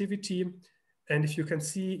without positivity. And if you can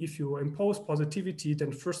see, if you impose positivity,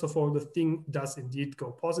 then first of all, the thing does indeed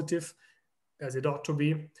go positive, as it ought to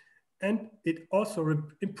be. And it also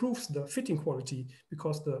improves the fitting quality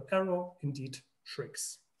because the error indeed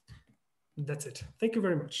shrinks. That's it. Thank you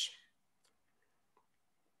very much.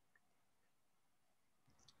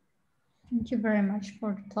 Thank you very much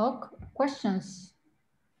for the talk. Questions,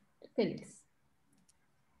 Felix?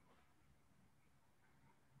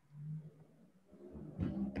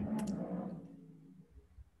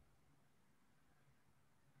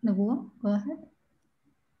 Nobuo, go ahead.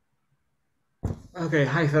 Okay,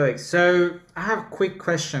 hi Felix. So I have a quick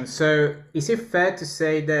question. So is it fair to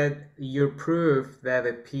say that your proof that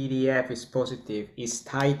the PDF is positive is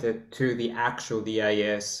tied to the actual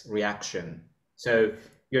DIS reaction? So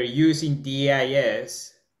you're using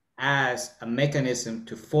DIS as a mechanism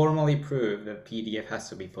to formally prove that PDF has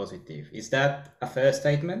to be positive. Is that a fair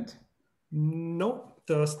statement? No,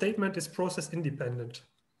 the statement is process independent.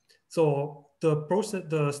 So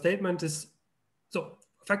the statement is, so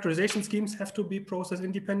factorization schemes have to be process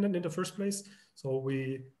independent in the first place. So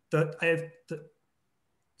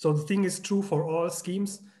so the thing is true for all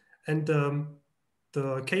schemes, and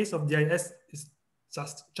the case of DIS is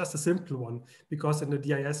just a simple one, because in the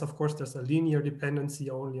DIS, of course, there's a linear dependency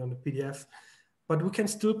only on the PDF, but we can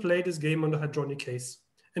still play this game on the hadronic case.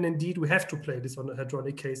 And indeed, we have to play this on the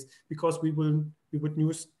hadronic case because we would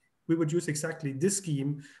use exactly this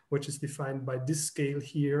scheme, which is defined by this scale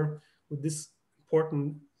here with this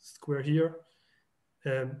important square here.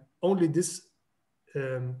 Only this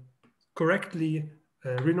correctly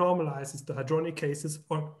renormalizes the hadronic cases,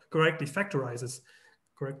 or correctly factorizes,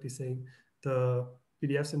 correctly saying, the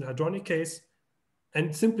PDFs in the hadronic case.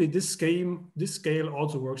 And simply this scale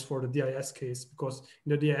also works for the DIS case, because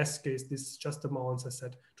in the DIS case, this just amounts, as I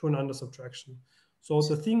said, to an under subtraction. So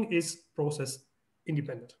the thing is process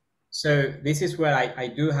independent. So this is where I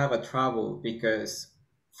do have a trouble, because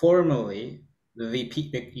formally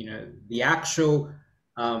the actual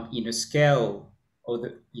scale of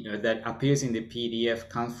the that appears in the PDF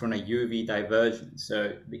comes from a UV divergence,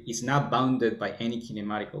 so it's not bounded by any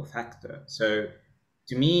kinematical factor. So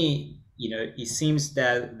to me, it seems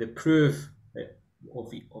that the proof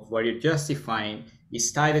of what you're justifying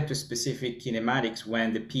is tied to specific kinematics,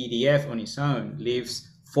 when the PDF on its own lives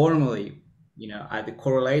formally at the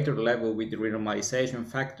correlator level with the renormalization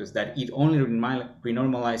factors, that it only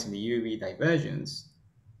renormalizes in the UV divergence.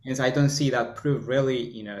 Hence, I don't see that proof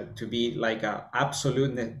really, to be like an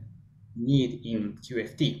absolute need in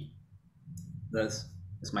QFT. That's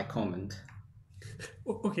my comment.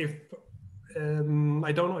 Okay,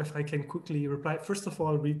 I don't know if I can quickly reply. First of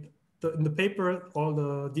all, in the paper, all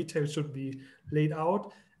the details should be laid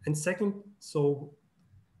out. And second, so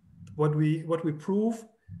what we prove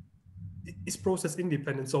is process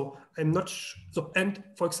independent. So I'm not and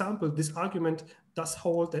for example, this argument does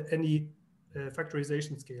hold at any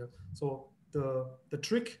factorization scale. So the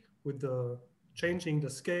trick with the changing the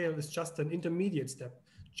scale is just an intermediate step,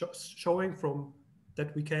 just showing from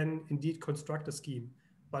that we can indeed construct a scheme.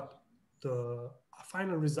 But the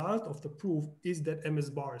final result of the proof is that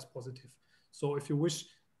MSbar is positive. So if you wish,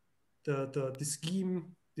 the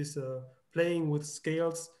scheme, this playing with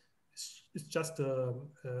scales, it's just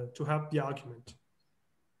to help the argument.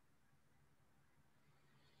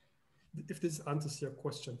 If this answers your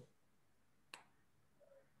question.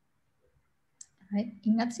 Right,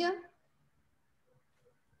 Ignacio?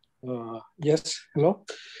 Yes, hello.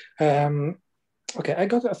 Okay,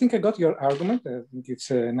 I think I got your argument. I think it's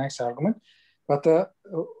a nice argument, but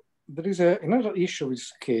there is another issue with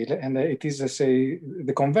scale, and it is, say,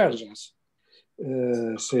 the convergence.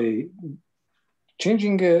 Say,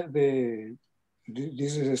 changing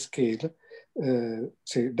this scale,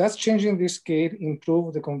 say, does changing this scale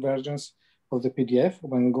improve the convergence of the PDF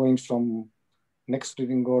when going from next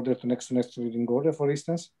reading order to next reading order, for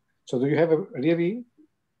instance? So do you have really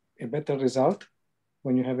a better result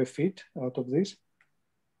when you have a fit out of this?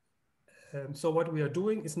 So what we are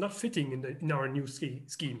doing is not fitting in our new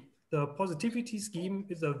scheme. the positivity scheme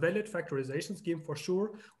is a valid factorization scheme for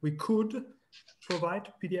sure. We could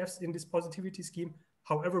provide PDFs in this positivity scheme.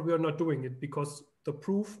 However, we are not doing it because the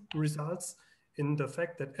proof results in the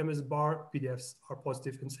fact that MSbar PDFs are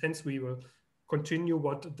positive, and hence we will continue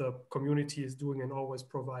what the community is doing and always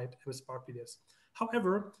provide MSbar PDFs.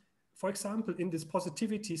 However, for example, in this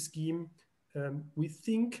positivity scheme, we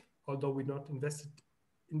think, although we not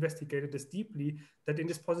investigated this deeply, that in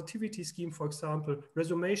this positivity scheme, for example,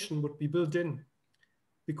 resumation would be built in,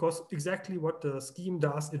 because exactly what the scheme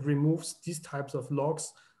does, it removes these types of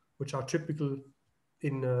logs, which are typical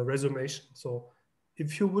in resumation. So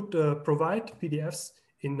if you would provide PDFs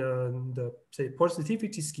in the, say,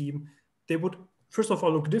 positivity scheme, they would, first of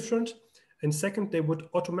all, look different. And second, they would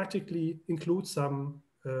automatically include some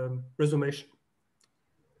resumation.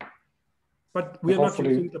 But we are not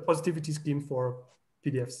using the positivity scheme for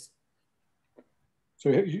PDFs. So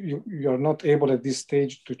you're not able at this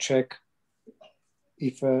stage to check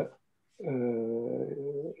if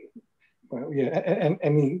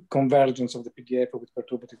any convergence of the PDF with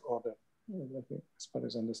perturbative order, as far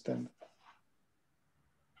as I understand.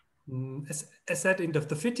 As said,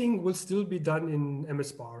 the fitting will still be done in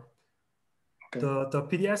MSbar. Okay. The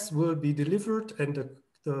PDFs will be delivered, and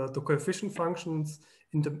the coefficient functions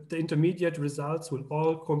in the intermediate results will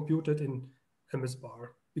all computed in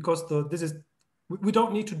MSbar, because we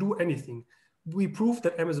don't need to do anything. We prove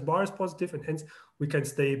that MSbar is positive, and hence we can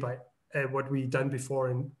stay by what we done before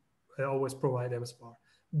and always provide MSbar.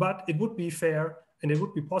 But it would be fair and it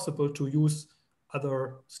would be possible to use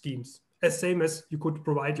other schemes, as same as you could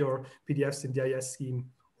provide your PDFs in the IS scheme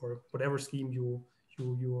or whatever scheme you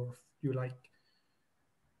like.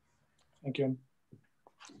 Thank you.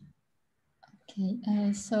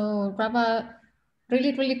 Okay, so Rava,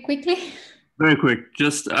 really quickly. Very quick,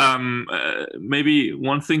 just maybe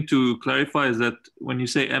one thing to clarify is that when you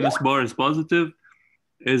say MSbar is positive,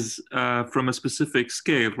 is from a specific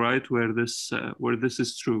scale, right? Where this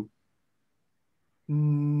is true.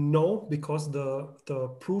 No, because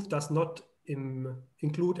the proof does not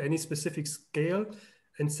include any specific scale,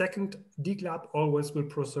 and second, DGLAB always will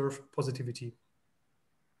preserve positivity.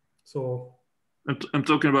 So I'm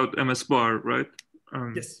talking about MSbar, right?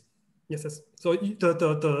 Yes. So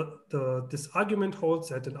this argument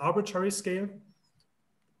holds at an arbitrary scale,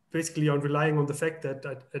 basically on relying on the fact that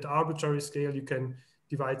at arbitrary scale you can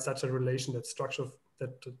divide such a relation that structure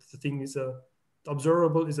that the thing is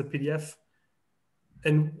observable is a PDF,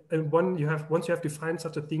 and once you have defined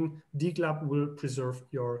such a thing, DGLAB will preserve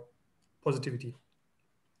your positivity.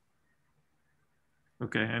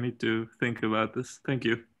 Okay, I need to think about this. Thank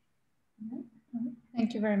you.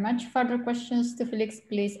 Thank you very much. Further questions to Felix,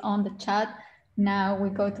 please, on the chat. Now we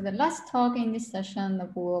go to the last talk in this session.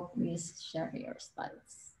 Nobuo, please share your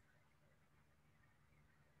slides.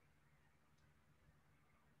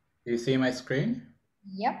 Do you see my screen?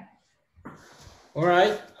 Yep. All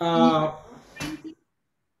right.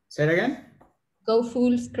 Say it again. Go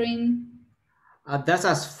full screen. That's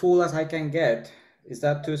as full as I can get. Is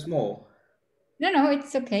that too small? No,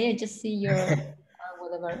 it's okay. I just see your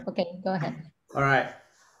whatever. Okay, go ahead. All right.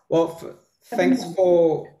 Well, thanks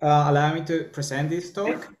for allowing me to present this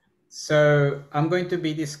talk. So I'm going to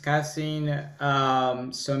be discussing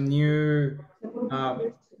some new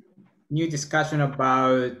discussion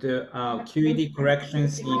about QED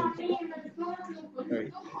corrections in.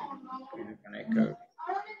 Sorry, can I go?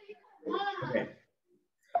 Okay.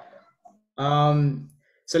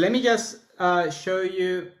 So let me just show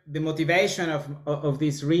you the motivation of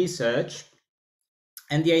this research.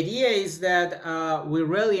 And the idea is that we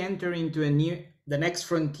really enter into the next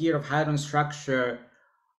frontier of hadron structure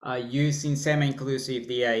using semi-inclusive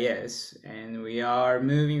DIS. And we are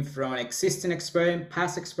moving from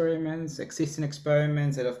past experiments, existing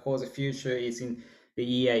experiments, and of course the future is in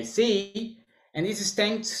the EIC. And this is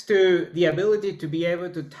thanks to the ability to be able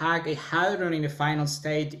to tag a hadron in the final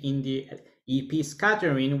state in the EP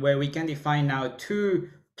scattering, where we can define now two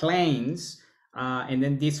planes. And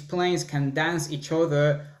then these planes can dance each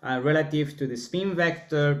other relative to the spin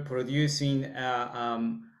vector, producing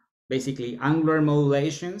basically angular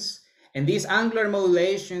modulations. And these angular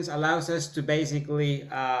modulations allows us to basically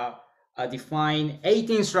define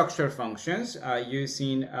 18 structure functions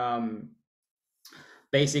using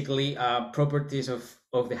basically properties of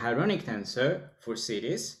the hadronic tensor for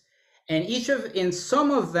cities. And in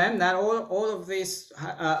some of them, not all of these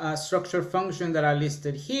structure functions that are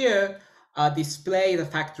listed here display the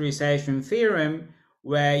factorization theorem,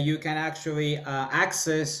 where you can actually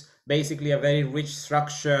access basically a very rich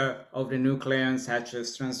structure of the nucleon, such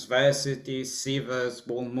as transversity, sievers,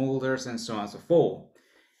 bond molders, and so on and so forth.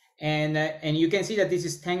 And you can see that this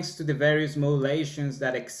is thanks to the various modulations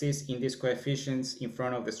that exist in these coefficients in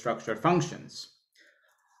front of the structure functions.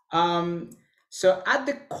 So at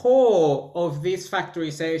the core of these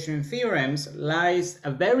factorization theorems lies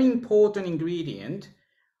a very important ingredient,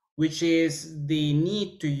 which is the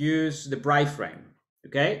need to use the Bright frame,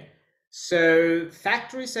 okay? So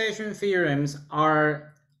factorization theorems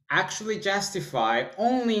are actually justified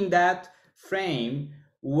only in that frame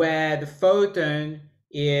where the photon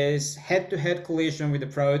is head-to-head collision with the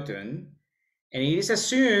proton, and it is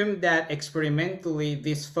assumed that experimentally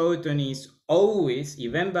this photon is always,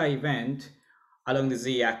 event by event, along the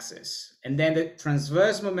z-axis. And then the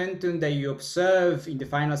transverse momentum that you observe in the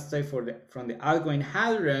final state from the outgoing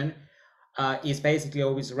hadron is basically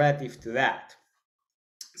always relative to that.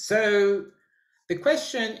 So the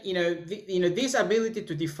question, this ability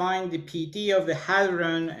to define the PT of the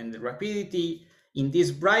hadron and the rapidity in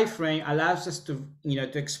this Bright frame allows us to,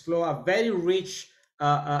 to explore a very rich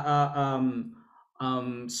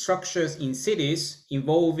structures in cities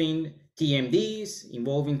involving TMDs,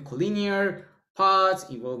 involving collinear parts,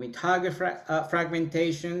 involving target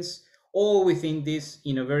fragmentations, all within this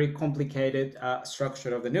very complicated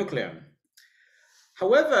structure of the nucleon.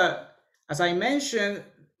 However, as I mentioned,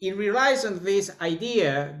 it relies on this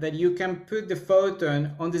idea that you can put the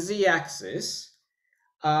photon on the z-axis,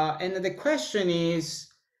 and the question is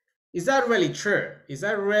that really true? Is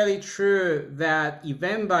that really true that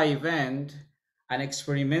event by event, an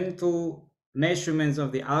experimental measurements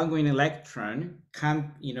of the outgoing electron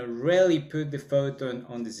can really put the photon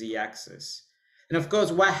on the z-axis? And of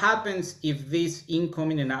course, what happens if this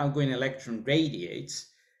incoming and outgoing electron radiates?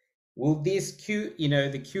 Will this q,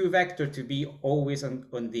 the q vector to be always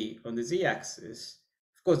on the z-axis?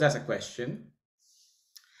 Of course, that's a question.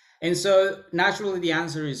 And so naturally the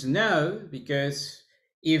answer is no, because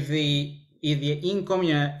if the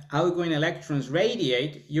incoming and outgoing electrons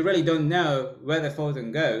radiate, you really don't know where the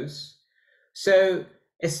photon goes. So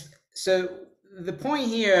the point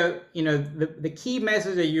here, the key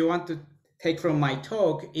message that you want to take from my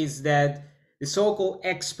talk is that the so-called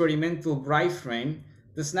experimental Bright frame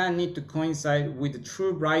does not need to coincide with the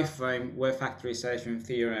true Bright frame where factorization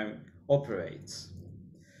theorem operates.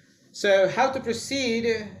 So how to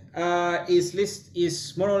proceed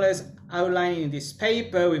is more or less outlined in this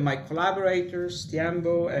paper with my collaborators,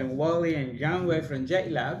 Tiambo and Wally and Janwei from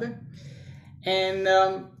JLab.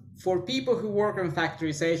 And for people who work on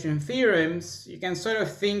factorization theorems, you can sort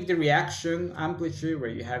of think the reaction amplitude where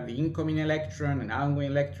you have the incoming electron and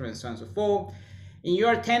outgoing electron and so on and so forth. And you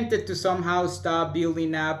are tempted to somehow start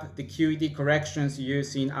building up the QED corrections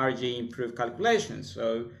using RG improved calculations.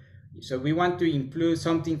 So we want to include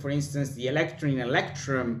something, for instance, the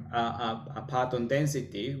electron-electron Parton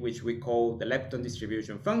density, which we call the lepton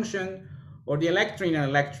distribution function, or the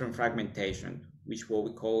electron-electron fragmentation, which what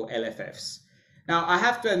we call LFFs. Now, I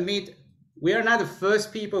have to admit, we are not the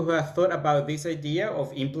first people who have thought about this idea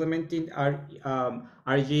of implementing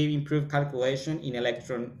RG improved calculation in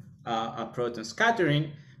electron proton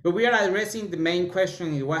scattering, but we are addressing the main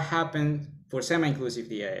question is what happened for semi-inclusive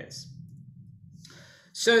DAS.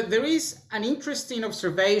 So there is an interesting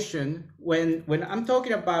observation when I'm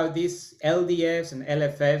talking about these LDFs and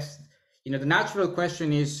LFFs, the natural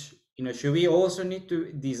question is, should we also need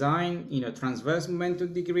to design, transverse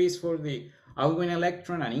momentum degrees for the outgoing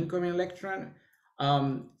electron and incoming electron?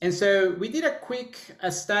 And so we did a quick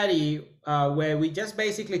study where we just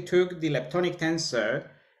basically took the leptonic tensor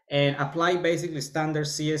and applied basically standard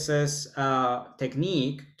CSS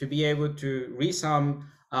technique to be able to resum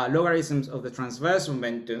logarithms of the transverse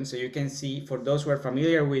momentum. So you can see, for those who are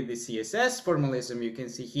familiar with the CSS formalism, you can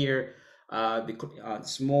see here the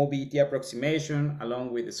small BT approximation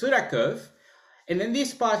along with the Sura curve. And then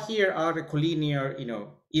this part here are the collinear,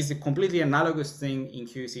 is a completely analogous thing in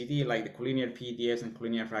QCD, like the collinear PDFs and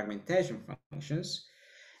collinear fragmentation functions.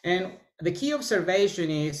 And the key observation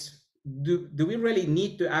is, do we really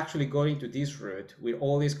need to actually go into this route with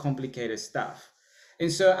all this complicated stuff? And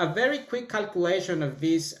so a very quick calculation of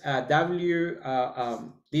this this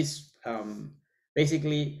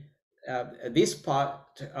part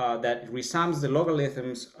that resums the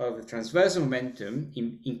logarithms of the transverse momentum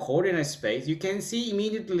in coordinate space, you can see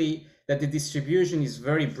immediately that the distribution is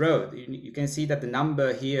very broad. You can see that the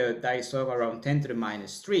number here dies off around 10 to the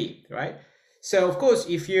minus 3, right? So of course,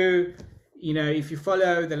 if you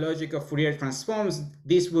follow the logic of Fourier transforms,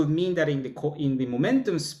 this will mean that in the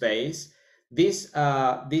momentum space, this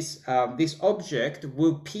object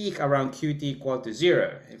will peak around Qt equal to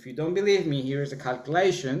 0. If you don't believe me, here's a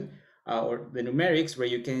calculation or the numerics where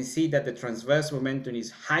you can see that the transverse momentum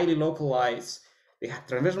is highly localized the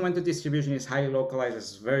transversal momentum distribution is highly localized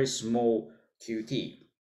as very small qt.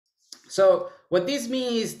 So what this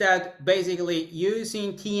means is that basically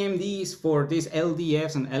using TMDs for these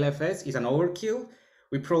LDFs and LFS is an overkill.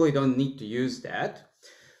 We probably don't need to use that.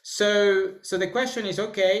 So the question is,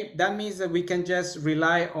 okay, that means that we can just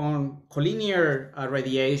rely on collinear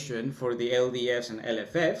radiation for the LDFs and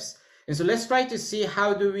LFFs. And so let's try to see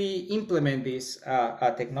how do we implement this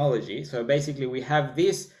technology. So basically we have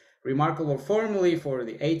this remarkable formulae for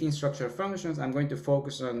the 18 structure functions. I'm going to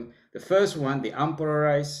focus on the first one, the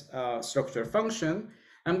unpolarized structure function.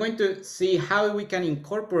 I'm going to see how we can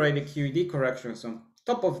incorporate the QED corrections on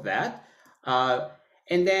top of that.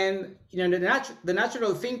 And then, the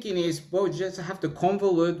natural thinking is, well, just have to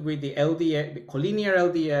convolute with the LDF, the collinear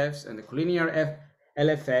LDFs and the collinear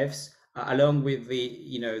LFFs along with the,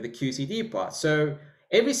 the QCD part. So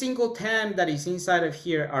every single term that is inside of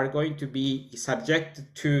here are going to be subject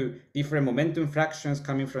to different momentum fractions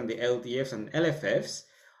coming from the LDFs and LFFs.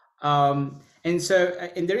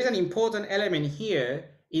 And there is an important element here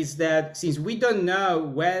is that since we don't know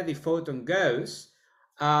where the photon goes,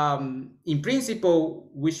 in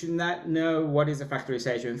principle, we should not know what is the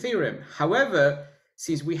factorization theorem. However,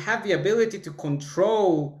 since we have the ability to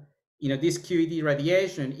control, this QED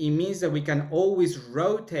radiation, it means that we can always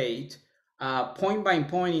rotate point by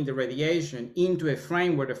point in the radiation into a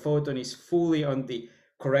frame where the photon is fully on the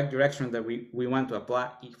correct direction that we want to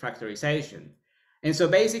apply factorization. And so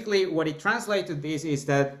basically what it translates to this is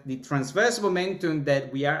that the transverse momentum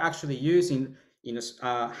that we are actually using,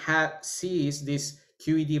 sees this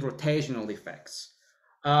QED rotational effects.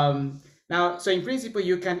 Now, so in principle,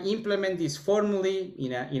 you can implement this formulae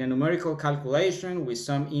in a numerical calculation with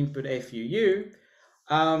some input FUU.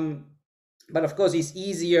 But of course, it's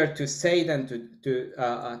easier to say than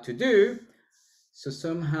to do. So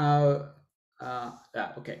somehow,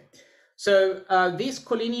 okay. So this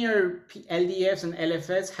collinear LDFs and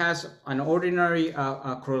LFS has an ordinary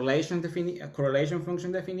correlation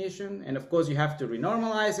function definition, and of course you have to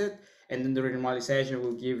renormalize it, and then the renormalization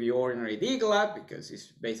will give you ordinary DGLAP because it's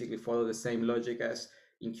basically follow the same logic as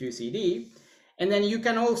in QCD. And then you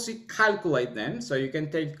can also calculate them. So you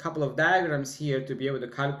can take a couple of diagrams here to be able to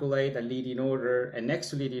calculate a leading order and next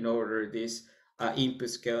to leading order this input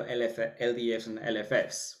scale LDFs and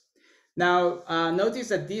LFFs. Now, notice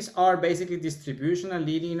that these are basically distributional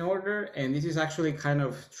leading order, and this is actually kind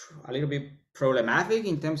of a little bit problematic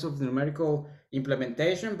in terms of the numerical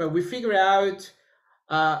implementation, but we figure out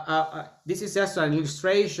this is just an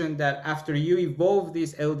illustration that after you evolve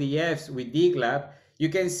these LDFs with DGLAP, you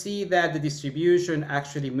can see that the distribution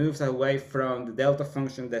actually moves away from the delta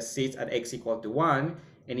function that sits at x = 1,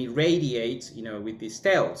 and it radiates, with these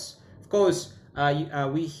tails. Of course,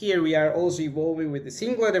 we are also evolving with the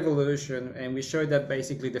singlet evolution, and we show that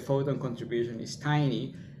basically the photon contribution is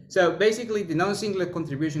tiny. So basically the non-singlet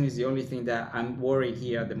contribution is the only thing that I'm worried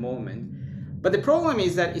here at the moment. But the problem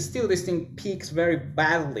is that still this thing peaks very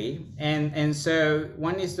badly, and so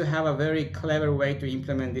one needs to have a very clever way to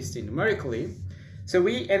implement this thing numerically. So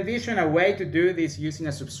we envision a way to do this using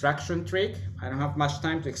a subtraction trick. I don't have much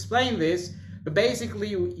time to explain this, but basically,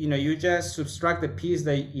 you just subtract the piece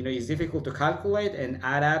that is difficult to calculate and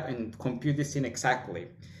add up and compute this thing exactly.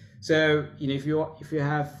 So if you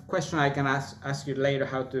have question, I can ask you later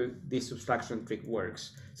how this subtraction trick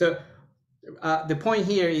works. So the point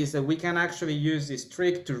here is that we can actually use this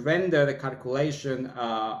trick to render the calculation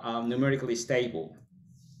numerically stable.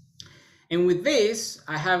 And with this,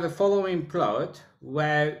 I have the following plot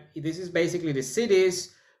where this is basically the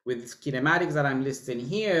cities with kinematics that I'm listing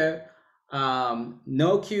here.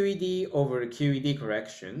 No QED over QED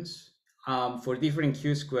corrections for different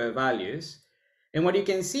Q² values. And what you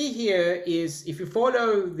can see here is if you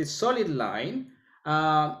follow the solid line,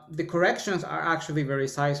 the corrections are actually very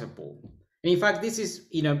sizable. And in fact, this is,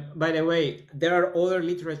 by the way, there are other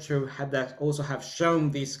literature that also have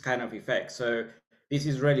shown this kind of effect. So this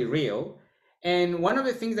is really real. And one of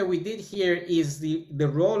the things that we did here is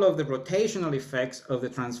the role of the rotational effects of the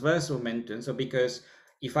transverse momentum. So because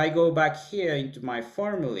if I go back here into my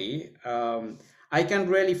formulae, I can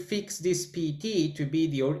really fix this PT to be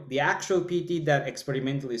the actual PT that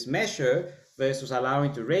experimentalists measure versus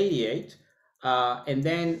allowing to radiate. And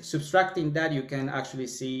then subtracting that, you can actually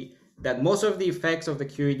see that most of the effects of the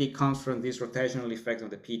QED comes from this rotational effect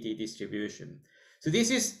of the PT distribution. So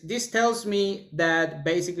this tells me that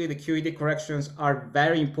basically the QED corrections are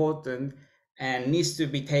very important and needs to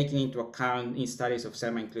be taken into account in studies of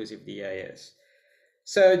semi-inclusive DIS.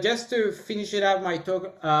 So just to finish it up my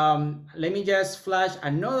talk, let me just flash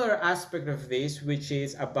another aspect of this, which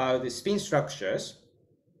is about the spin structures.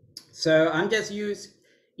 So I'm just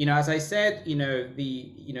as I said,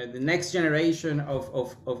 the next generation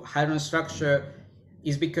of hadron structure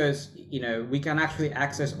is because, we can actually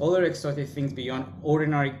access other exotic things beyond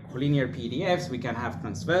ordinary collinear PDFs. We can have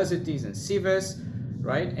transversities and sievers,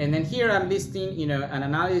 right? And then here I'm listing, an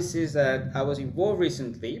analysis that I was involved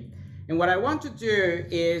recently. And what I want to do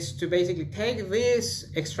is to basically take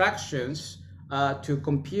these extractions to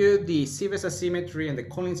compute the Sievers asymmetry and the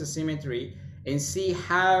Collins asymmetry and see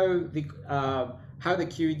how the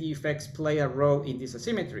QED effects play a role in these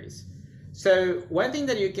asymmetries. So one thing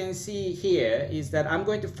that you can see here is that I'm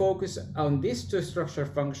going to focus on these two structure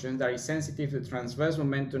functions that are sensitive to the transverse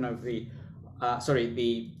momentum of the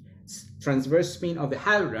transverse spin of the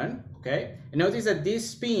hadron. Okay, and notice that this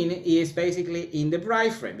spin is basically in the Bry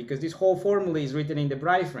frame because this whole formula is written in the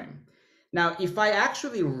Bry frame. Now, if I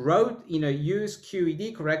actually wrote, use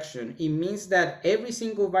QED correction, it means that every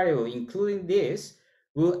single variable, including this,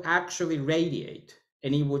 will actually radiate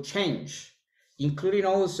and it will change, including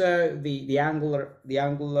also the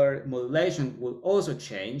angular modulation will also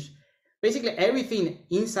change. Basically, everything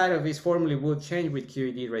inside of this formula will change with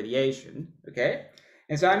QED radiation. Okay.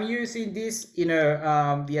 And so I'm using this,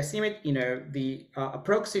 the asymmetry, a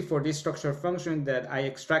proxy for this structure function that I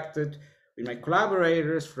extracted with my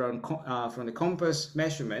collaborators from the Compass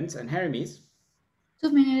measurements and Hermes.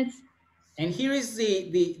 2 minutes. And here is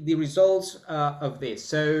the results of this.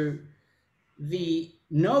 So the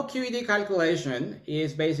no QED calculation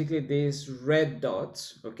is basically these red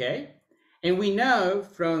dots, okay? And we know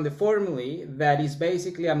from the formulae that it's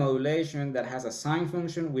basically a modulation that has a sine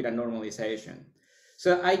function with a normalization.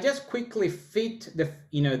 So I just quickly fit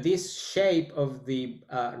this shape of the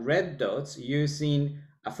red dots using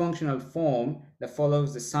a functional form that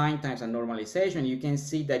follows the sine times a normalization. You can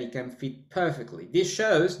see that it can fit perfectly. This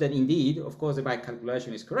shows that indeed, of course, if my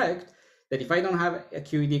calculation is correct, that if I don't have a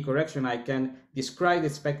QED correction, I can describe the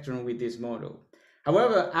spectrum with this model.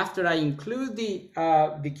 However, after I include the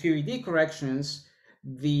QED corrections,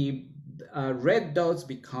 the red dots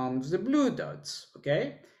becomes the blue dots,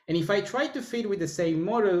 okay? And if I try to fit with the same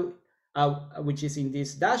model, which is in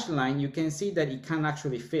this dashed line, you can see that it can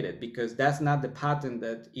actually fit it because that's not the pattern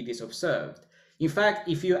that it is observed. In fact,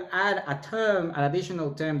 if you add an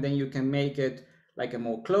additional term, then you can make it like a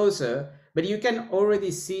more closer, but you can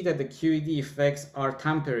already see that the QED effects are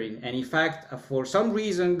tampering. And in fact, for some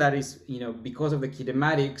reason that is, because of the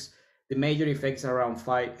kinematics, the major effects are around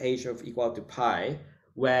phi h of equal to pi,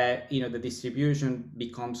 where, the distribution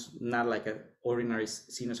becomes not like an ordinary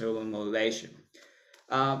sinusoidal modulation.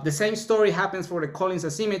 The same story happens for the Collins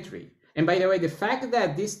asymmetry. And by the way, the fact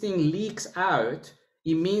that this thing leaks out,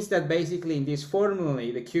 it means that basically in this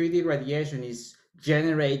formulae, the QED radiation is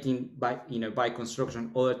generating by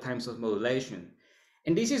construction other types of modulation.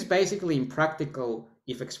 And this is basically impractical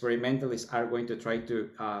if experimentalists are going to try to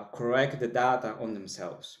correct the data on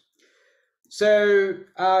themselves. So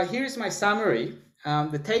here's my summary.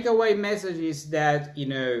 The takeaway message is that,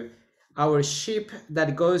 our ship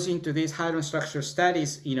that goes into these hadron structure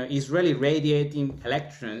studies, is really radiating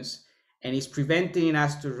electrons and is preventing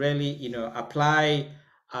us to really, apply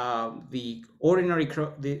the ordinary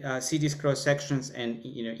CD's cross sections and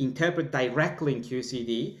interpret directly in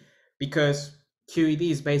QCD, because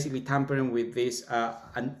QED is basically tampering with this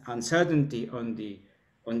uncertainty on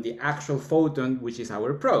the actual photon, which is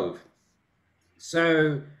our probe.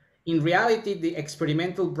 So in reality, the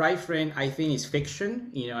experimental bright frame, I think, is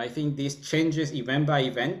fiction. I think this changes event by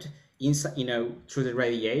event through the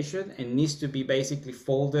radiation and needs to be basically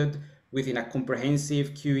folded within a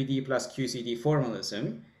comprehensive QED plus QCD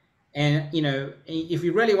formalism. And, if we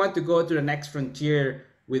really want to go to the next frontier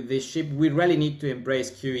with this ship, we really need to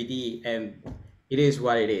embrace QED, and it is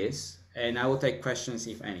what it is. And I will take questions,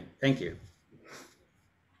 if any. Thank you.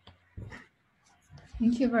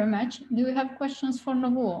 Thank you very much. Do we have questions for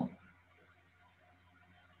Nobuo?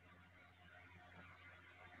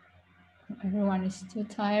 Everyone is too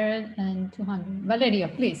tired and too hungry. Valerio,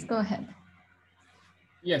 please go ahead.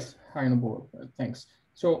 Yes, hi Nobuo, thanks.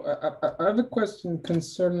 So I have a question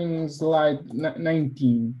concerning slide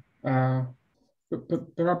 19.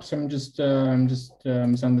 Perhaps I'm just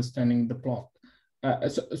misunderstanding the plot.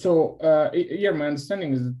 Here my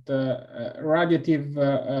understanding is that radiative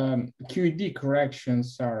QED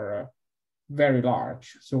corrections are very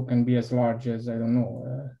large, so can be as large as, I don't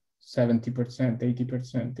know, 70%,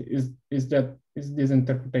 80%. Is this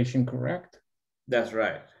interpretation correct? That's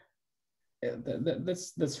right.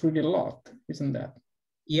 That's really a lot, isn't that?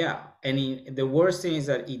 Yeah, and the worst thing is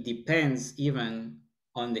that it depends even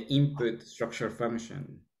on the input structure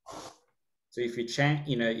function. So if you change,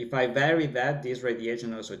 if I vary that, this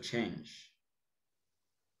radiation also change.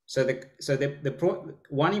 So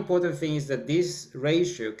one important thing is that this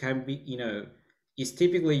ratio can be, is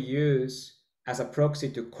typically used as a proxy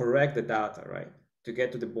to correct the data, right? To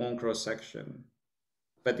get to the bone cross section,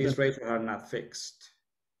 but these ratios are not fixed.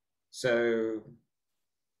 So,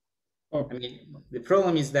 I mean, the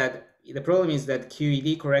problem is that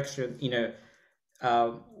QED correction,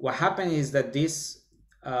 what happened is that this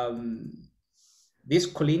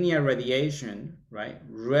collinear radiation, right,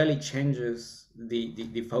 really changes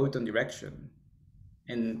the photon direction,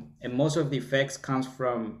 and most of the effects comes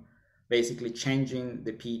from basically changing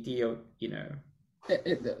the PT of,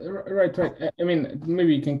 Right. I mean,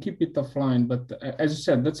 maybe you can keep it offline, but as you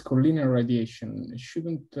said, that's collinear radiation. It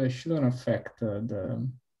shouldn't affect the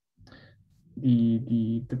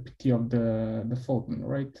PT of the photon,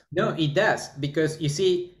 right? No, it does, because you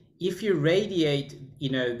see, if you radiate,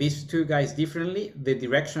 these two guys differently, the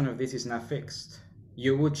direction of this is not fixed.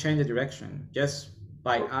 You would change the direction just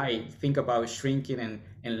by eye. Think about shrinking and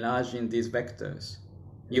enlarging these vectors.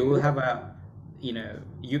 You will have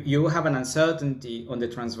you will have an uncertainty on the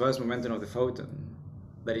transverse momentum of the photon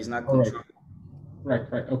that is not controlled. Right.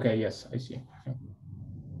 Okay. Yes, I see.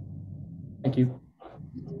 Thank you.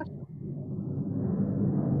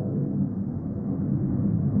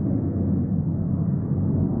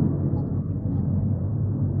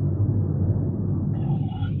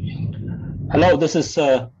 Hello, this is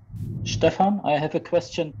Stefan. I have a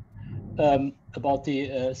question about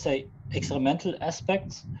the, say, experimental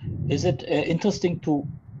aspects. Is it interesting to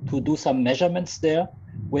do some measurements there,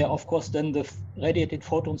 where, of course, then the radiated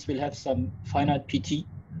photons will have some finite PT,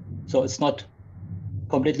 so it's not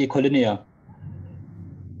completely collinear?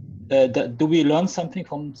 Do we learn something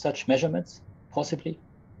from such measurements, possibly?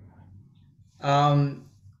 I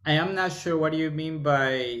am not sure what you mean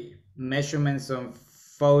by measurements of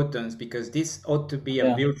photons, because this ought to be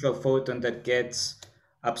a virtual photon that gets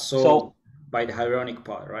absorbed by the hadronic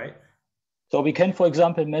part, right? So we can, for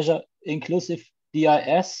example, measure inclusive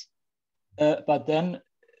DIS, but then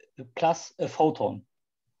plus a photon,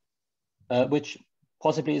 which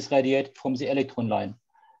possibly is radiated from the electron line.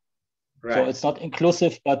 Right. So it's not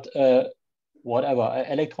inclusive, but whatever,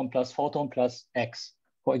 electron plus photon plus X,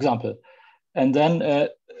 for example. And then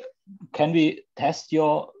can we test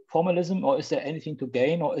your formalism, or is there anything to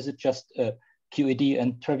gain, or is it just QED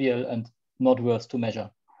and trivial and not worth to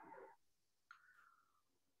measure?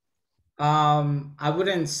 I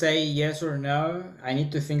wouldn't say yes or no. I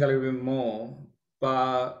need to think a little bit more.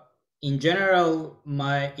 But in general,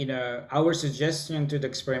 our suggestion to the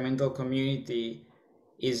experimental community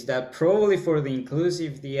is that probably for the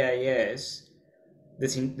inclusive DIS,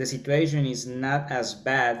 the situation is not as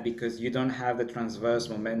bad because you don't have the transverse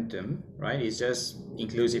momentum, right? It's just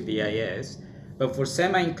inclusive DIS. But for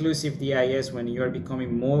semi-inclusive DIS, when you are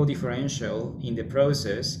becoming more differential in the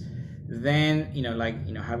process, then,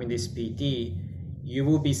 having this PT, you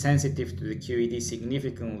will be sensitive to the QED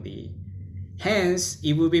significantly. Hence,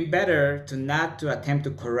 it will be better not to attempt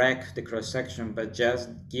to correct the cross-section, but just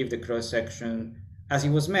give the cross-section as it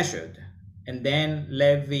was measured, and then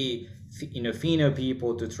let the pheno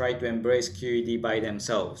people to try to embrace QED by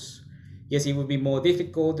themselves. Yes, it would be more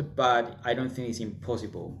difficult, but I don't think it's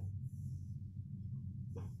impossible.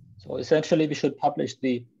 So essentially, we should publish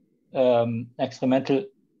the experimental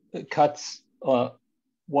cuts, or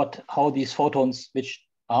how these photons, which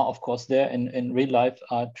are of course there in real life,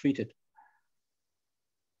 are treated.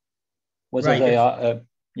 Whether they are,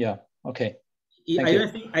 okay.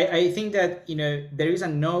 I think that there is a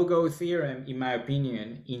no-go theorem, in my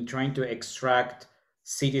opinion, in trying to extract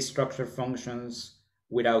city structure functions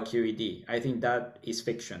without QED. I think that is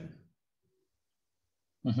fiction.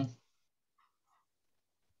 Mm-hmm.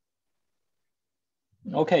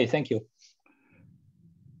 Okay, thank you.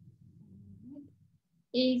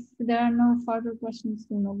 If there are no further questions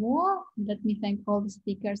to nobuo, let me thank all the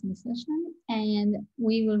speakers in the session, and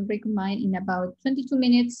we will recommend in about 22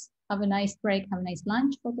 minutes. Have a nice break, have a nice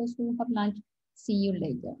lunch for those who have lunch. See you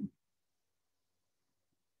later.